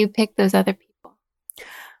me why you picked those other people.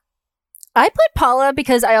 I played Paula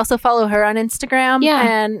because I also follow her on Instagram. Yeah.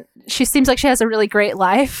 And she seems like she has a really great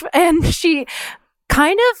life. And she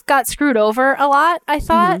kind of got screwed over a lot, I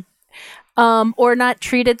thought. Or not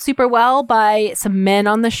treated super well by some men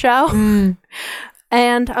on the show.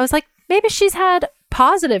 And I was like, maybe she's had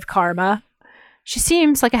positive karma. She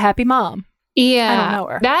seems like a happy mom. Yeah. I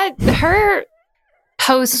don't know her. Her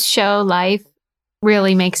post-show life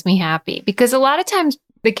really makes me happy because a lot of times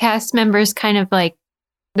the cast members kind of like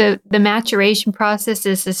the maturation process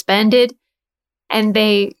is suspended and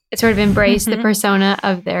they sort of embrace the persona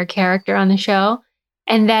of their character on the show.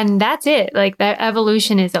 And then that's it. Like that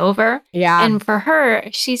evolution is over. Yeah. And for her,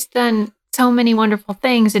 she's done so many wonderful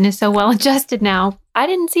things and is so well adjusted now. I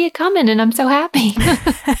didn't see it coming and I'm so happy.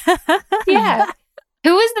 Yeah.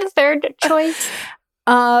 Who was the third choice?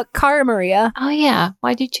 Cara Maria. Oh, yeah.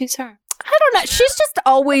 Why'd you choose her? I don't know. She's just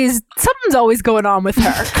always, something's always going on with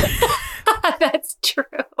her. That's true.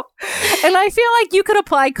 And I feel like you could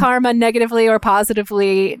apply karma negatively or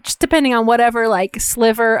positively, just depending on whatever like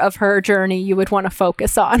sliver of her journey you would want to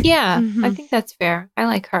focus on. Yeah, I think that's fair. I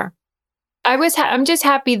like her. I'm just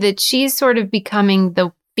happy that she's sort of becoming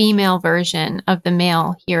the female version of the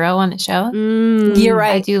male hero on the show. You're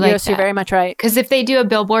right. I do like that. You're very much right. Because if they do a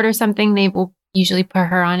billboard or something, they will usually put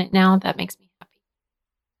her on it now. That makes me happy.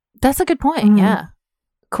 That's a good point. Yeah.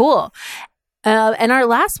 Cool. And our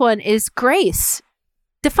last one is Grace.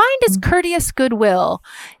 Defined as courteous goodwill.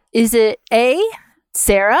 Is it A,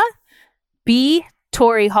 Sarah, B,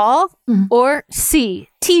 Tori Hall, or C,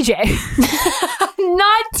 TJ?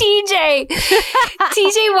 Not TJ.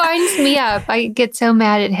 TJ winds me up. I get so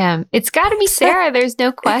mad at him. It's got to be Sarah. There's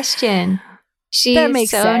no question. She's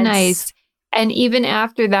so sense. Nice. And even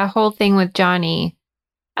after that whole thing with Johnny,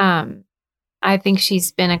 I think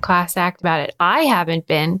she's been a class act about it. I haven't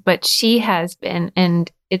been, but she has been.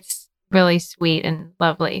 And it's really sweet and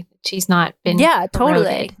lovely. She's not been. Yeah, totally.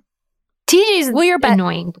 eroded. TJ's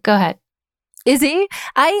annoying, but go ahead. Is he?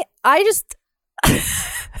 I just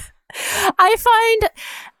I find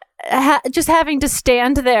just having to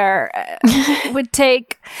stand there would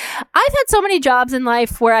take. I've had so many jobs in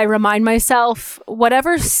life where I remind myself,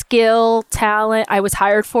 whatever skill, talent I was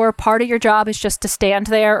hired for, part of your job is just to stand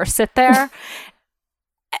there or sit there,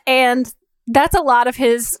 and that's a lot of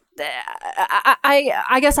his.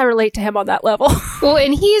 I guess I relate to him on that level. Well,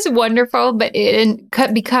 and he's wonderful, but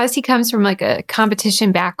because he comes from like a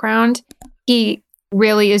competition background, he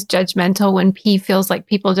really is judgmental when he feels like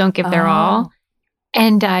people don't give their all.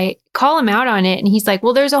 And I call him out on it. And he's like,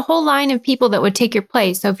 well, there's a whole line of people that would take your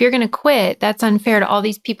place. So if you're going to quit, that's unfair to all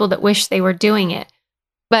these people that wish they were doing it.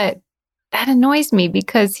 But that annoys me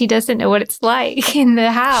because he doesn't know what it's like in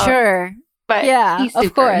the house. Sure. But yeah,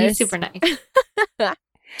 of course. He's super nice.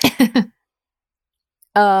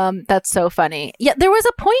 That's so funny. Yeah, there was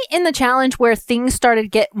a point in the challenge where things started to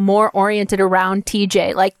get more oriented around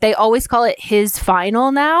TJ. Like they always call it his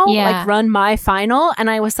final now. Yeah. Like run my final. And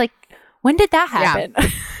I was like, when did that happen? Yeah.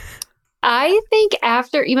 I think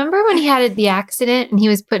after, you remember when he had the accident and he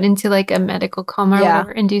was put into like a medical coma or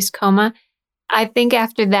whatever, induced coma? I think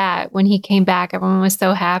after that, when he came back, everyone was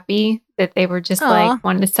so happy that they were just like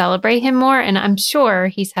wanted to celebrate him more. And I'm sure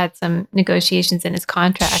he's had some negotiations in his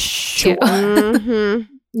contract too.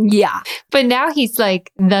 Yeah. But now he's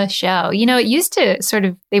like the show. You know, it used to sort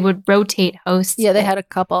of, they would rotate hosts. Yeah, they had a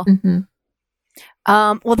couple.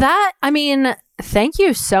 Well, thank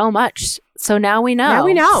you so much. So now we know. Now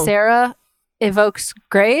we know. Sarah evokes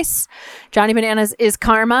Grace, Johnny Bananas is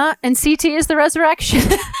karma, and CT is the resurrection.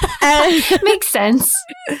 Makes sense.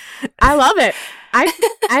 I love it.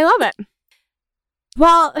 I love it.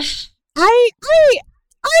 Well, I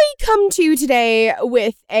come to you today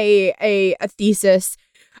with a thesis.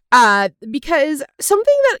 Because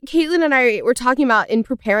something that Caitlin and I were talking about in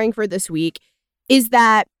preparing for this week is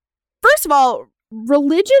that, first of all,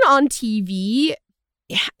 religion on TV,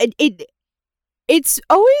 it's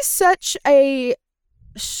always such a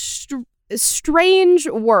strange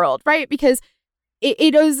world, right? Because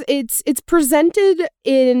it's presented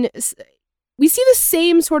in, we see the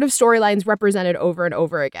same sort of storylines represented over and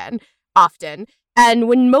over again, often. And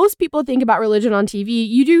when most people think about religion on TV,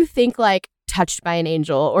 you do think like Touched by an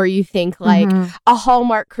Angel, or you think like a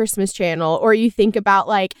Hallmark Christmas channel, or you think about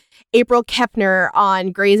like April Kepner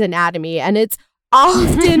on Grey's Anatomy. And it's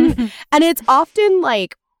often,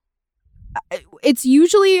 like, it's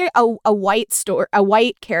usually a white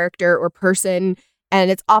character or person,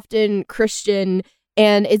 and it's often Christian,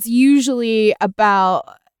 and it's usually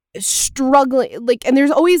about struggling, like, and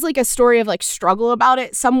there's always like a story of like struggle about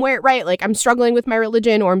it somewhere, right? Like, I'm struggling with my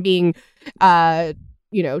religion, or I'm being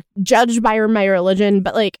judged by my religion.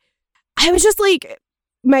 But like, I was just like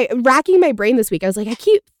racking my brain this week. I was like, I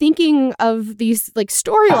keep thinking of these like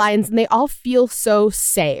storylines, and they all feel so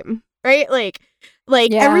same, right? Like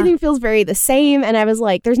everything feels very the same. And I was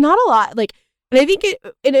like, there's not a lot, like, and I think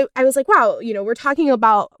I was like, wow, we're talking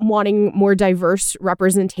about wanting more diverse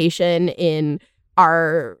representation in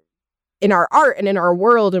our art and in our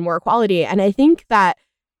world, and more equality. And I think that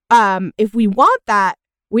if we want that,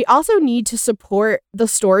 we also need to support the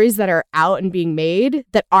stories that are out and being made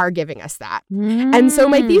that are giving us that. And so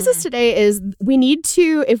my thesis today is we need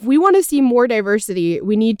to, if we want to see more diversity,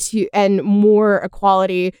 we need to, and more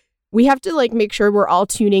equality, we have to like make sure we're all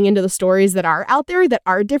tuning into the stories that are out there that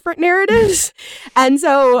are different narratives. And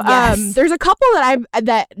so there's a couple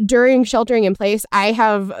that during sheltering in place, I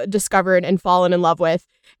have discovered and fallen in love with.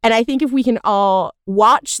 And I think if we can all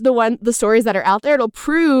watch the stories that are out there, it'll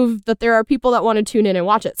prove that there are people that want to tune in and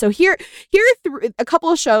watch it. So here are a couple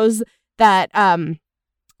of shows that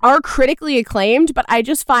are critically acclaimed, but I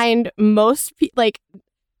just find most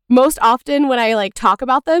often when I like talk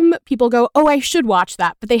about them, people go, "Oh, I should watch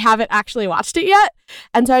that," but they haven't actually watched it yet.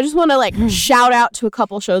 And so I just want to like shout out to a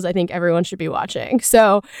couple shows I think everyone should be watching.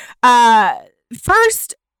 So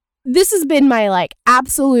first, this has been my like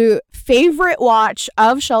absolute favorite watch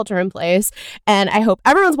of Shelter in Place, and I hope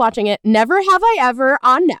everyone's watching it. Never Have I Ever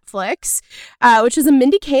on Netflix, which is a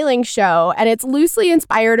Mindy Kaling show, and it's loosely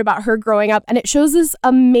inspired about her growing up, and it shows this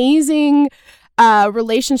amazing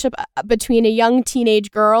relationship between a young teenage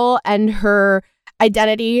girl and her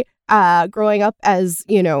identity growing up as,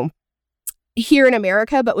 here in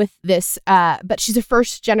America, but with this, but she's a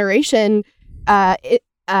first generation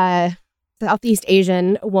Southeast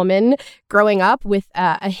Asian woman growing up with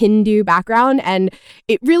a Hindu background, and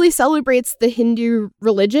it really celebrates the Hindu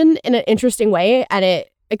religion in an interesting way, and it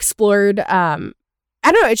explored, it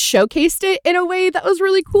showcased it in a way that was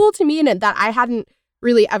really cool to me, and that I hadn't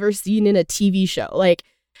really ever seen in a TV show. Like,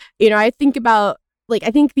 I think about, like, I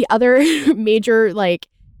think the other major, like,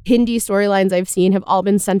 Hindi storylines I've seen have all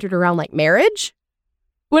been centered around, like, marriage.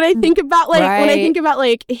 When I think about,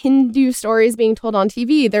 like, Hindu stories being told on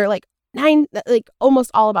TV, they're, like, almost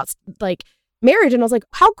all about, like, marriage. And I was like,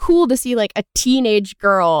 how cool to see, like, a teenage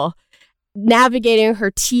girl navigating her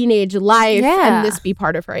teenage life and this be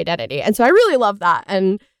part of her identity. And so I really love that.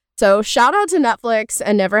 And so shout out to Netflix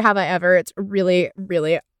and Never Have I Ever. It's really,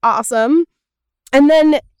 really awesome. And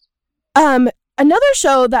then another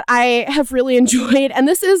show that I have really enjoyed, and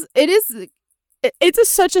it's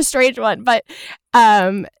such a strange one, but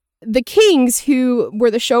the Kings, who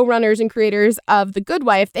were the showrunners and creators of The Good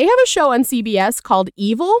Wife, they have a show on CBS called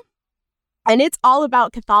Evil, and it's all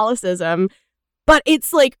about Catholicism. But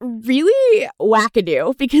it's like really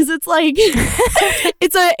wackadoo because it's like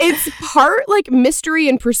it's part like mystery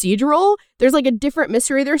and procedural. There's like a different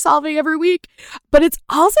mystery they're solving every week, but it's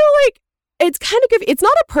also like it's kind of good. It's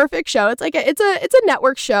not a perfect show. It's like it's a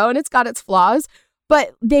network show, and it's got its flaws.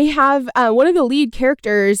 But they have one of the lead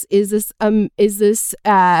characters is this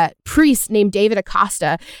priest named David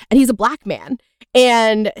Acosta, and he's a black man.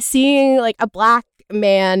 And seeing like a black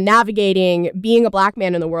man navigating being a black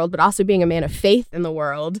man in the world, but also being a man of faith in the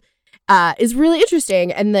world, is really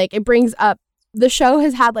interesting. And like it brings up, the show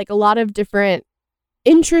has had like a lot of different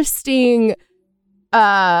interesting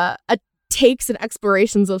takes and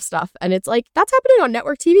explorations of stuff. And it's like, that's happening on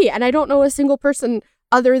network TV. And I don't know a single person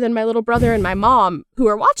other than my little brother and my mom who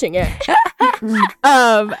are watching it. And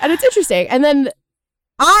it's interesting. And then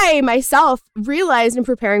I myself realized in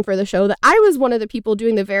preparing for the show that I was one of the people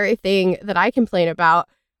doing the very thing that I complain about,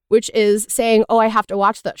 which is saying, oh, I have to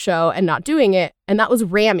watch that show and not doing it. And that was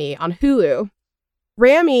Ramy on Hulu.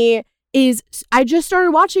 Ramy is I just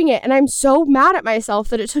started watching it, and I'm so mad at myself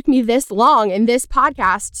that it took me this long in this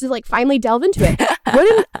podcast to like finally delve into it.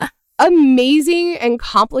 What an amazing and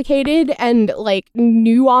complicated and like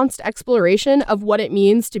nuanced exploration of what it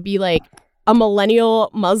means to be like a millennial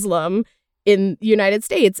Muslim in the United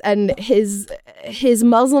States, and his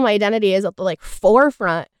Muslim identity is at the like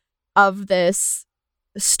forefront of this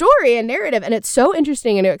story and narrative, and it's so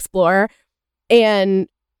interesting to explore. And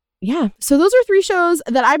yeah, so those are 3 shows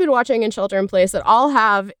that I've been watching in Shelter in Place that all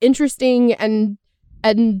have interesting and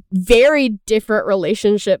very different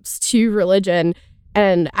relationships to religion.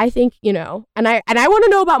 And I think, you know, and I want to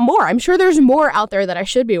know about more. I'm sure there's more out there that I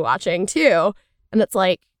should be watching too. And it's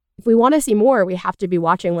like, if we want to see more, we have to be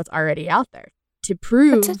watching what's already out there to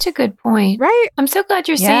prove. That's such a good point. Right? I'm so glad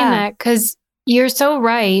you're saying that, because you're so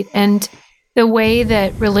right. And the way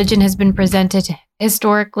that religion has been presented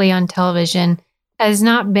historically on television has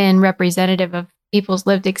not been representative of people's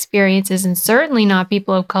lived experiences, and certainly not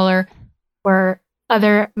people of color or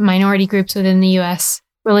other minority groups within the U.S.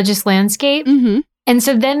 religious landscape. Mm-hmm. And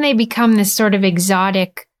so then they become this sort of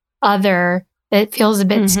exotic other that feels a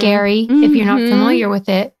bit scary if you're not familiar with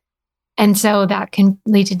it. And so that can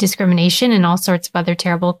lead to discrimination and all sorts of other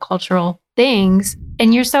terrible cultural things.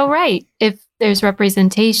 And you're so right. If there's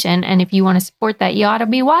representation and if you want to support that, you ought to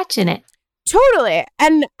be watching it. Totally.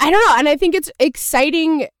 And I don't know. And I think it's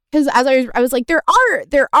exciting because as I was like, there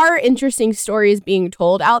are interesting stories being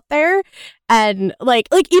told out there. And like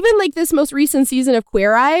even like this most recent season of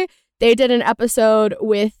Queer Eye, they did an episode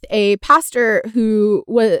with a pastor who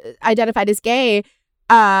was identified as gay.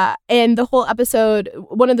 And the whole episode,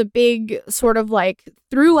 one of the big sort of like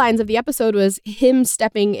through lines of the episode was him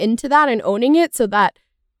stepping into that and owning it so that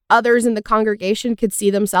others in the congregation could see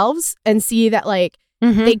themselves and see that like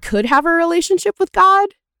they could have a relationship with God,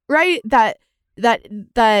 right? That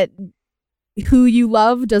who you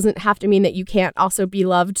love doesn't have to mean that you can't also be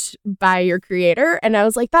loved by your creator. And I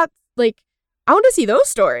was like, that's like, I want to see those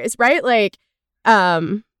stories, right? Like,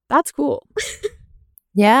 that's cool.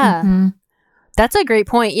 Yeah. Mm-hmm. That's a great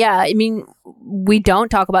point. Yeah. I mean, we don't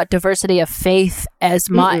talk about diversity of faith as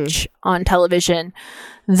much on television,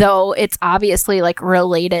 though it's obviously like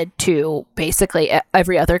related to basically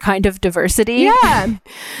every other kind of diversity. Yeah.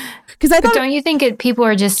 Because I thought, don't you think people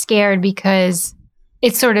are just scared because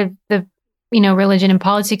it's sort of the, you know, religion and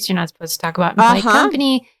politics you're not supposed to talk about in polite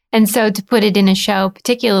company. And so to put it in a show,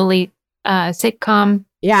 particularly sitcom,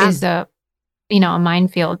 is a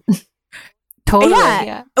minefield. Totally.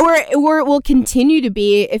 Yeah. Or will continue to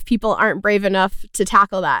be if people aren't brave enough to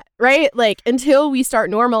tackle that, right? Like until we start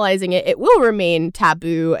normalizing it, it will remain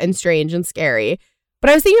taboo and strange and scary. But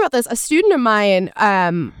I was thinking about this. A student of mine,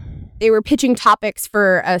 they were pitching topics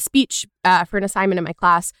for a speech for an assignment in my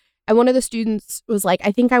class. And one of the students was like,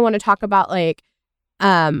 I think I want to talk about like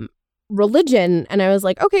religion. And I was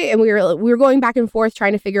like, okay. And we were going back and forth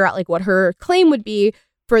trying to figure out like what her claim would be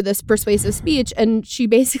for this persuasive speech. And she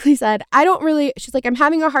basically said, she's like, I'm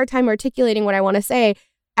having a hard time articulating what I want to say.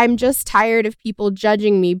 I'm just tired of people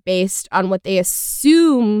judging me based on what they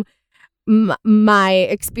assume my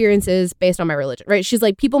experiences based on my religion, right? She's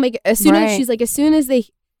like, people make, as soon as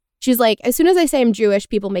I say I'm Jewish,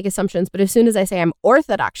 people make assumptions. But as soon as I say I'm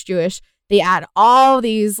Orthodox Jewish, they add all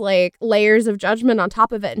these like layers of judgment on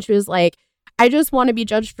top of it. And she was like, I just want to be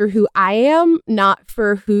judged for who I am, not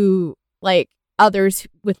for who like others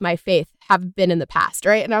with my faith have been in the past,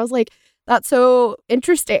 right? And I was like, that's so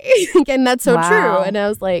interesting. And that's so true. And I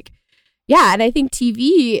was like, yeah. And I think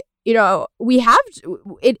TV, you know, we have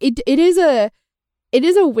it is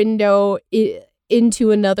a window into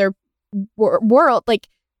another world. Like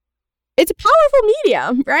it's a powerful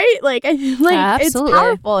medium, right? Like it's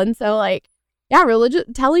powerful. And so like, yeah,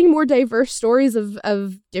 religion, telling more diverse stories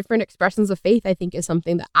of different expressions of faith, I think is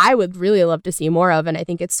something that I would really love to see more of. And I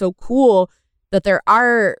think it's so cool that there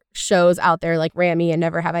are shows out there like Rami and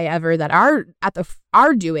Never Have I Ever that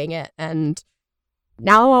are doing it, and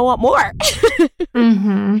now I want more.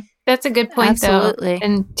 That's a good point, Absolutely. though,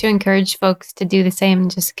 and to encourage folks to do the same,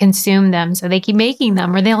 just consume them so they keep making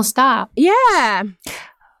them, or they'll stop. Yeah.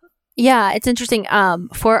 Yeah, it's interesting.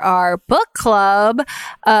 For our book club,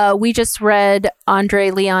 we just read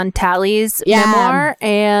Andre Leon Talley's memoir,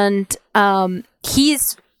 and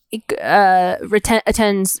he's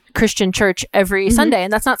attends Christian church every Sunday,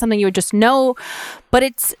 and that's not something you would just know, but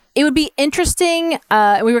it would be interesting.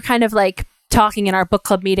 We were kind of like talking in our book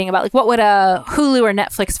club meeting about like what would a Hulu or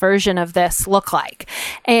Netflix version of this look like,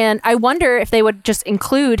 and I wonder if they would just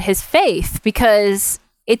include his faith, because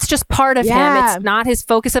it's just part of him. It's not his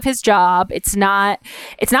focus of his job. It's not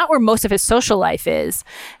where most of his social life is.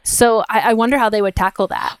 So I wonder how they would tackle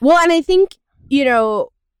that. Well, and I think, you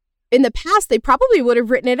know, in the past, they probably would have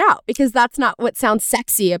written it out because that's not what sounds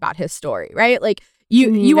sexy about his story, right? Like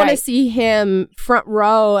you want to see him front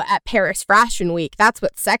row at Paris Fashion Week. That's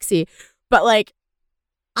what's sexy. But like,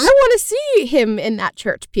 I want to see him in that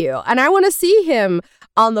church pew, and I want to see him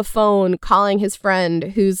on the phone calling his friend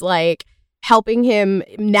who's like helping him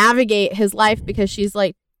navigate his life because she's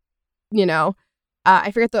like, you know,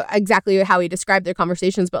 I forget exactly how he described their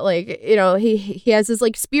conversations, but like, you know, he has his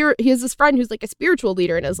like he has this friend who's like a spiritual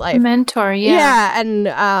leader in his life. Mentor, yeah. Yeah. And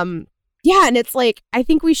and it's like, I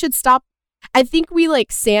think we should stop. I think we like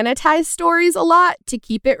sanitize stories a lot to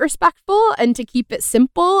keep it respectful and to keep it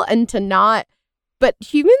simple and to not, but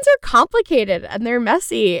humans are complicated and they're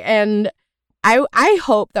messy. And I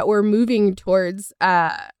hope that we're moving towards,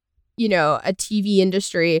 you know, a TV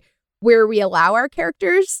industry where we allow our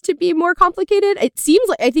characters to be more complicated. It seems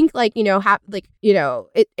like, I think like, you know,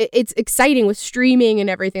 it's exciting with streaming and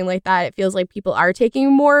everything like that. It feels like people are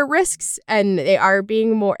taking more risks and they are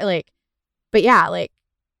being more like, but yeah, like.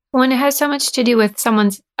 When it has so much to do with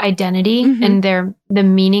someone's identity and the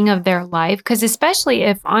meaning of their life, because especially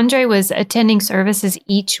if Andre was attending services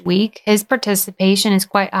each week, his participation is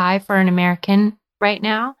quite high for an American right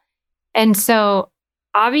now. And so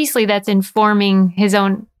obviously that's informing his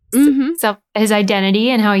own self, his identity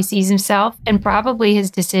and how he sees himself and probably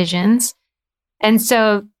his decisions. And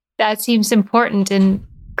so that seems important and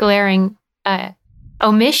glaring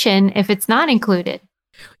omission if it's not included.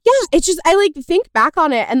 Yeah, it's just, I like think back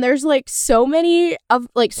on it and there's like so many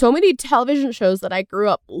television shows that I grew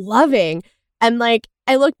up loving. And like,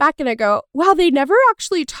 I look back and I go, wow, they never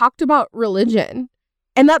actually talked about religion.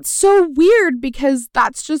 And that's so weird because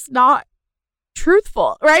that's just not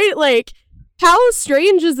truthful, right? Like, how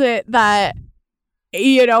strange is it that,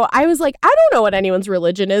 you know, I was like, I don't know what anyone's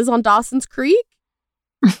religion is on Dawson's Creek.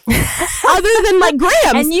 Other than like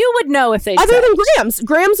Grams, and you would know if they other than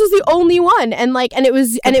Grams was the only one, and like, and it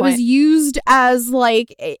was was used as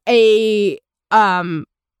like a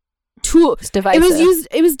tool.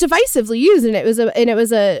 It was divisively used, and it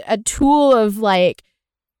was a tool of like,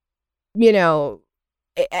 you know,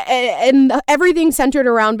 and everything centered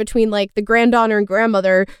around between like the granddaughter and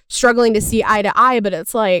grandmother struggling to see eye to eye, but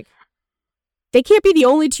it's like, they can't be the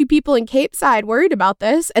only two people in Cape Side worried about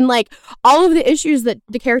this. And like all of the issues that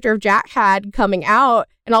the character of Jack had coming out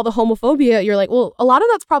and all the homophobia, you're like, well, a lot of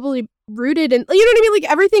that's probably rooted in, you know what I mean? Like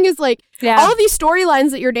everything is like, all of these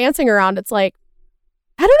storylines that you're dancing around, it's like,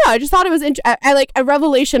 I don't know. I just thought it was, I like a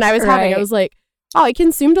revelation I was having. I was like, oh, I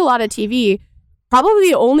consumed a lot of TV.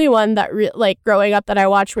 Probably the only one that like growing up that I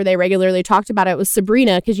watched where they regularly talked about it was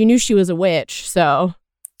Sabrina, because you knew she was a witch. So.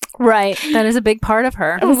 Right. That is a big part of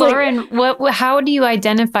her. Lauren, how do you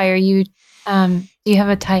identify? Are you, do you have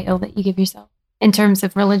a title that you give yourself in terms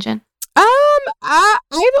of religion? I've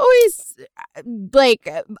always like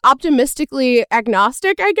optimistically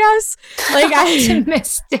agnostic, I guess. Like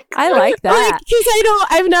optimistic. I like that. Like, because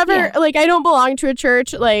I've never like, I don't belong to a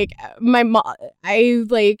church. Like my mom,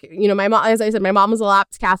 my mom, as I said, my mom was a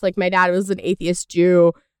lapsed Catholic. My dad was an atheist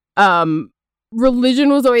Jew.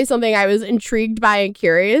 Religion was always something I was intrigued by and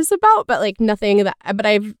curious about, but like nothing that, but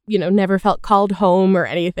I've, you know, never felt called home or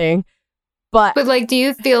anything. But like, do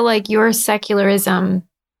you feel like your secularism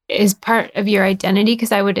is part of your identity?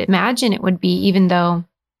 Because I would imagine it would be, even though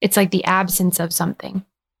it's like the absence of something.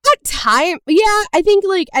 At time, yeah, I think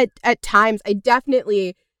like at times, I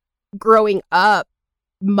definitely growing up,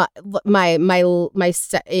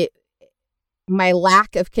 my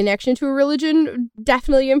lack of connection to a religion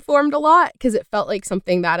definitely informed a lot because it felt like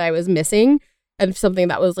something that I was missing and something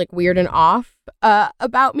that was like weird and off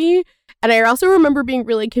about me. And I also remember being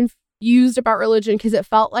really confused about religion because it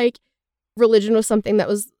felt like religion was something that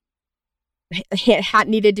was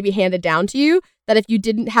needed to be handed down to you, that if you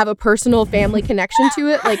didn't have a personal family connection to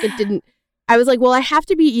it, like it didn't. I was like, well, I have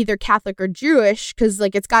to be either Catholic or Jewish because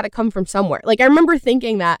like it's got to come from somewhere. Like I remember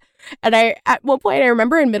thinking that. And at one point I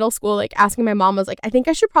remember in middle school, like asking my mom, I was like, I think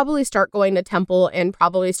I should probably start going to temple and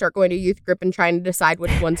probably start going to youth group and trying to decide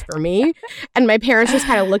which one's for me. And my parents just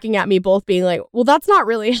kind of looking at me both being like, well, that's not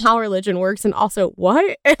really how religion works. And also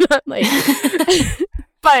what? And I'm like,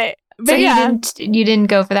 but so yeah. You didn't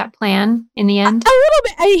go for that plan in the end? A little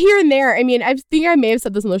bit here and there. I mean, I think I may have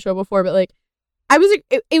said this on the show before, but like,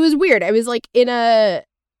 it was weird. I was like in a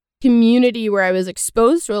community where I was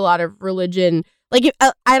exposed to a lot of religion. Like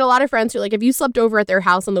I had a lot of friends who like, if you slept over at their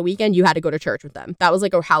house on the weekend, you had to go to church with them. That was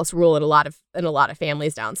like a house rule in a lot of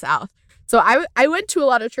families down south. So I went to a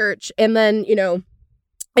lot of church, and then, you know,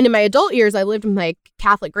 and in my adult years, I lived with my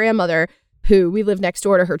Catholic grandmother, who we lived next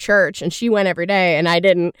door to her church, and she went every day and I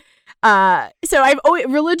didn't. So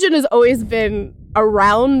religion has always been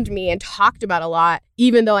around me and talked about a lot,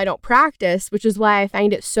 even though I don't practice, which is why I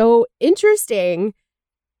find it so interesting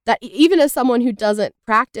that even as someone who doesn't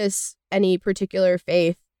practice any particular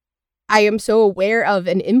faith, I am so aware of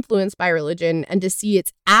and influenced by religion, and to see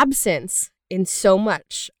its absence in so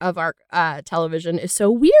much of our television is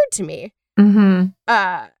so weird to me. Mm-hmm.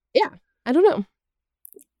 Yeah, I don't know.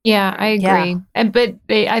 Yeah, I agree. But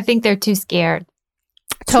I think they're too scared.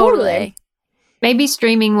 Totally. Maybe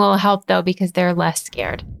streaming will help though, because they're less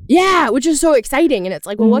scared. Yeah, which is so exciting. And it's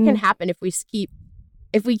like, well, what can happen if we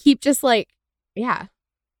keep just like, yeah.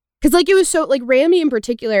 Because like it was so, like Rami in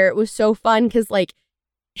particular, it was so fun because like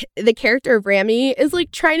the character of Rami is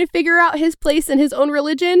like trying to figure out his place in his own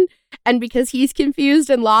religion. And because he's confused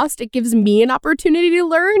and lost, it gives me an opportunity to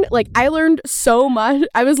learn. Like I learned so much.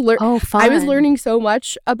 I was learning so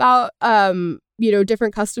much about,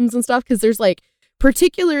 different customs and stuff. Because there's like,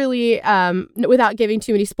 particularly without giving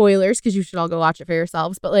too many spoilers, because you should all go watch it for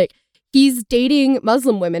yourselves, but like he's dating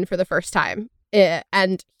Muslim women for the first time,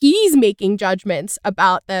 and he's making judgments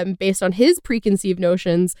about them based on his preconceived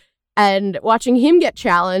notions. And watching him get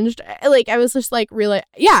challenged, like I was just like really,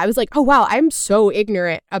 I was like, oh wow, I'm so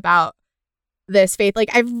ignorant about this faith. Like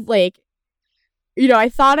I've like, I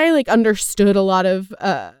thought I like understood a lot of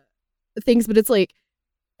things, but it's like,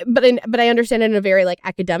 but I understand it in a very like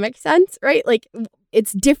academic sense, right? Like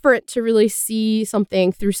it's different to really see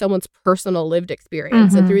something through someone's personal lived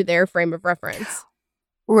experience and through their frame of reference.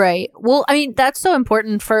 Right. Well, I mean, that's so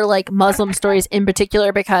important for like Muslim stories in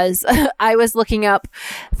particular, because I was looking up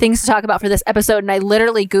things to talk about for this episode, and I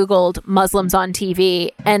literally Googled Muslims on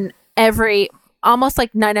TV, and almost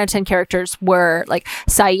like 9 out of 10 characters were like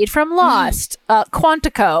Saeed from Lost,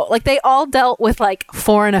 Quantico. Like they all dealt with like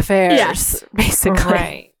foreign affairs, basically.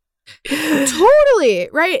 Right. Totally.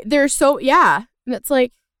 Right. They're so, and it's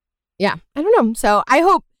like, I don't know. So I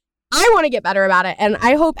want to get better about it. And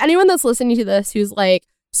I hope anyone that's listening to this who's like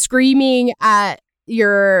screaming at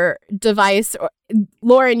your device,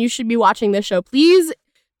 Lauren, you should be watching this show. Please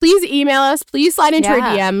email us. Please slide into our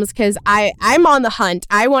DMs, because I'm on the hunt.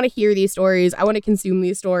 I want to hear these stories. I want to consume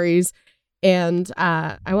these stories. And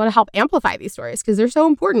I want to help amplify these stories because they're so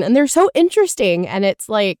important and they're so interesting. And it's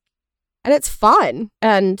like, and it's fun.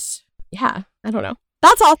 And I don't know.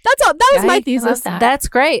 That's all. That was my thesis. That's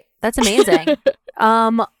great. That's amazing.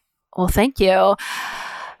 Well, thank you.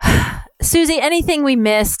 Susie, anything we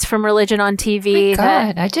missed from religion on TV?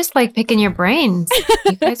 God, I just like picking your brains.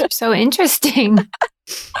 You guys are so interesting.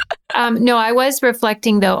 No, I was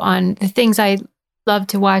reflecting though on the things I love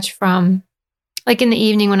to watch from like in the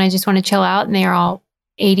evening when I just want to chill out, and they are all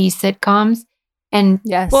 80s sitcoms. And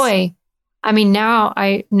boy, I mean, now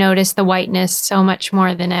I notice the whiteness so much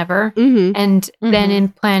more than ever. And then in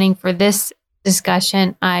planning for this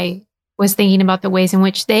discussion, I was thinking about the ways in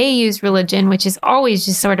which they use religion, which is always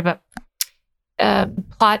just sort of a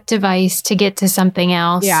plot device to get to something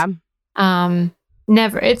else. It's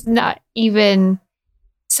not even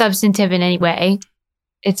substantive in any way.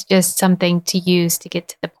 It's just something to use to get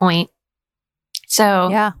to the point.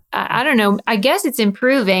 So I don't know. I guess it's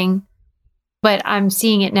improving, but I'm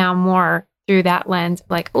seeing it now more through that lens.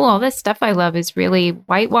 Like, oh, all this stuff I love is really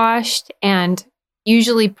whitewashed and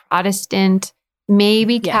usually Protestant,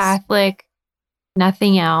 maybe Catholic,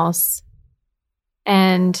 nothing else.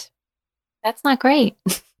 And that's not great.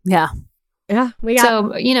 Yeah.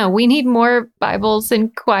 We need more Bibles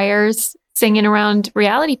and choirs singing around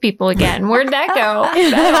reality people again. Where'd that go?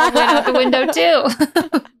 That all went out the window too.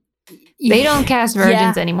 They don't cast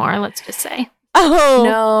virgins anymore, let's just say.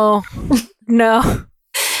 Oh, no.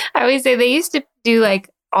 I always say they used to do like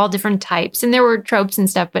all different types, and there were tropes and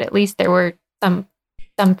stuff, but at least there were some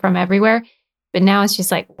from everywhere. But now it's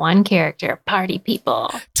just like one character, party people.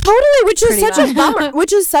 Totally, which is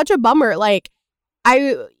such a bummer. Like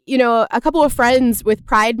a couple of friends with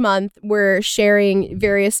Pride Month were sharing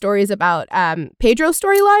various stories about Pedro's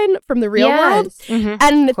storyline from the real world.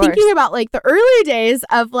 And thinking about like the early days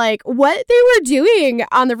of like what they were doing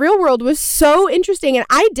on the real world was so interesting. And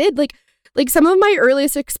I did like some of my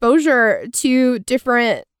earliest exposure to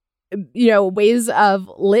different, ways of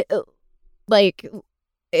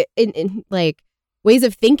in ways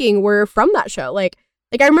of thinking were from that show. Like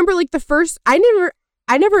I remember like the first, I never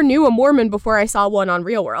knew a Mormon before I saw one on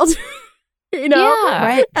Real World.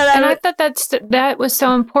 Right. And I thought that was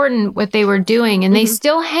so important what they were doing, and they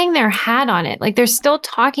still hang their hat on it. Like they're still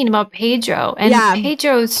talking about Pedro, and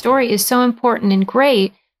Pedro's story is so important and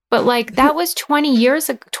great. But like that was 25 years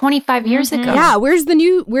ago. Yeah, where's the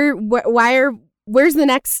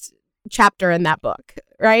next chapter in that book,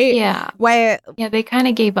 right? Yeah. Why? Yeah, they kind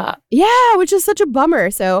of gave up. Yeah, which is such a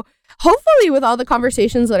bummer. So hopefully with all the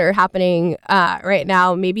conversations that are happening right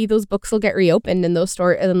now, maybe those books will get reopened in those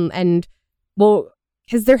stores and well,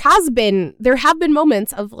 because there have been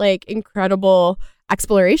moments of like incredible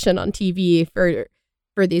exploration on TV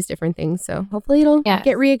for these different things. So hopefully it'll get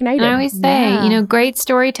reignited. And I always say, great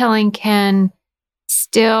storytelling can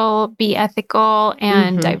still be ethical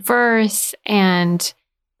and diverse and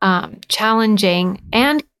challenging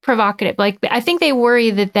and provocative. Like, I think they worry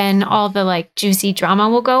that then all the like juicy drama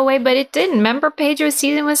will go away, but it didn't. Remember, Pedro's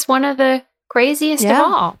season was one of the craziest of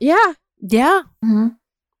all. Yeah. Yeah. Mm-hmm.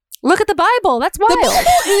 Look at the Bible. That's wild. The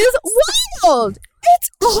Bible is wild.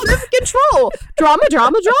 It's out of control. Drama.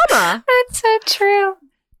 That's so true.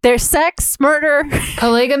 There's sex, murder,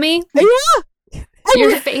 polygamy. Yeah.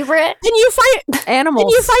 Your favorite? And you find animals.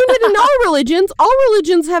 And you find it in all religions. All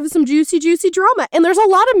religions have some juicy drama. And there's a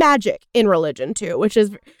lot of magic in religion too, which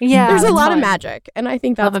is there's a lot of magic. And I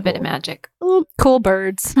think that's love a bit of magic. Cool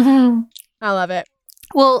birds. I love it.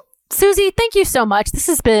 Well, Susie, thank you so much. This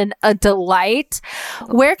has been a delight.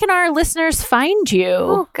 Where can our listeners find you?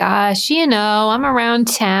 Oh gosh, I'm around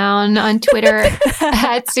town on Twitter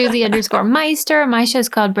at Susie_Meister. My show's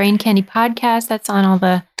called Brain Candy Podcast. That's on all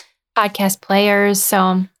the podcast players.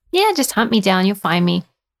 So yeah, just hunt me down. You'll find me.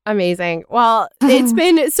 Amazing. Well, it's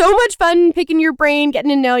been so much fun picking your brain,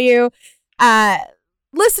 getting to know you.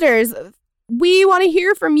 Listeners, we want to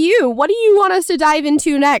hear from you. What do you want us to dive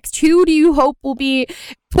into next? Who do you hope will be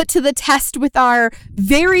put to the test with our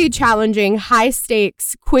very challenging high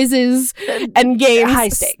stakes quizzes and games? High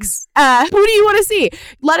stakes. Who do you want to see?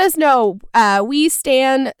 Let us know. We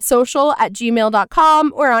stand social at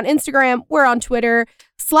gmail.com. We're on Instagram. We're on Twitter.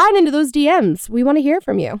 Slide into those DMs. We want to hear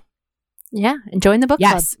from you. Yeah. And join the book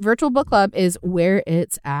club. Yes. Virtual book club is where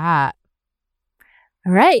it's at.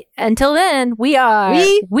 All right. Until then, we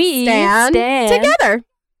stand together.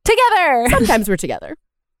 Together. Sometimes we're together.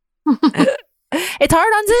 It's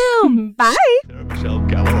hard on Zoom. Bye. Michelle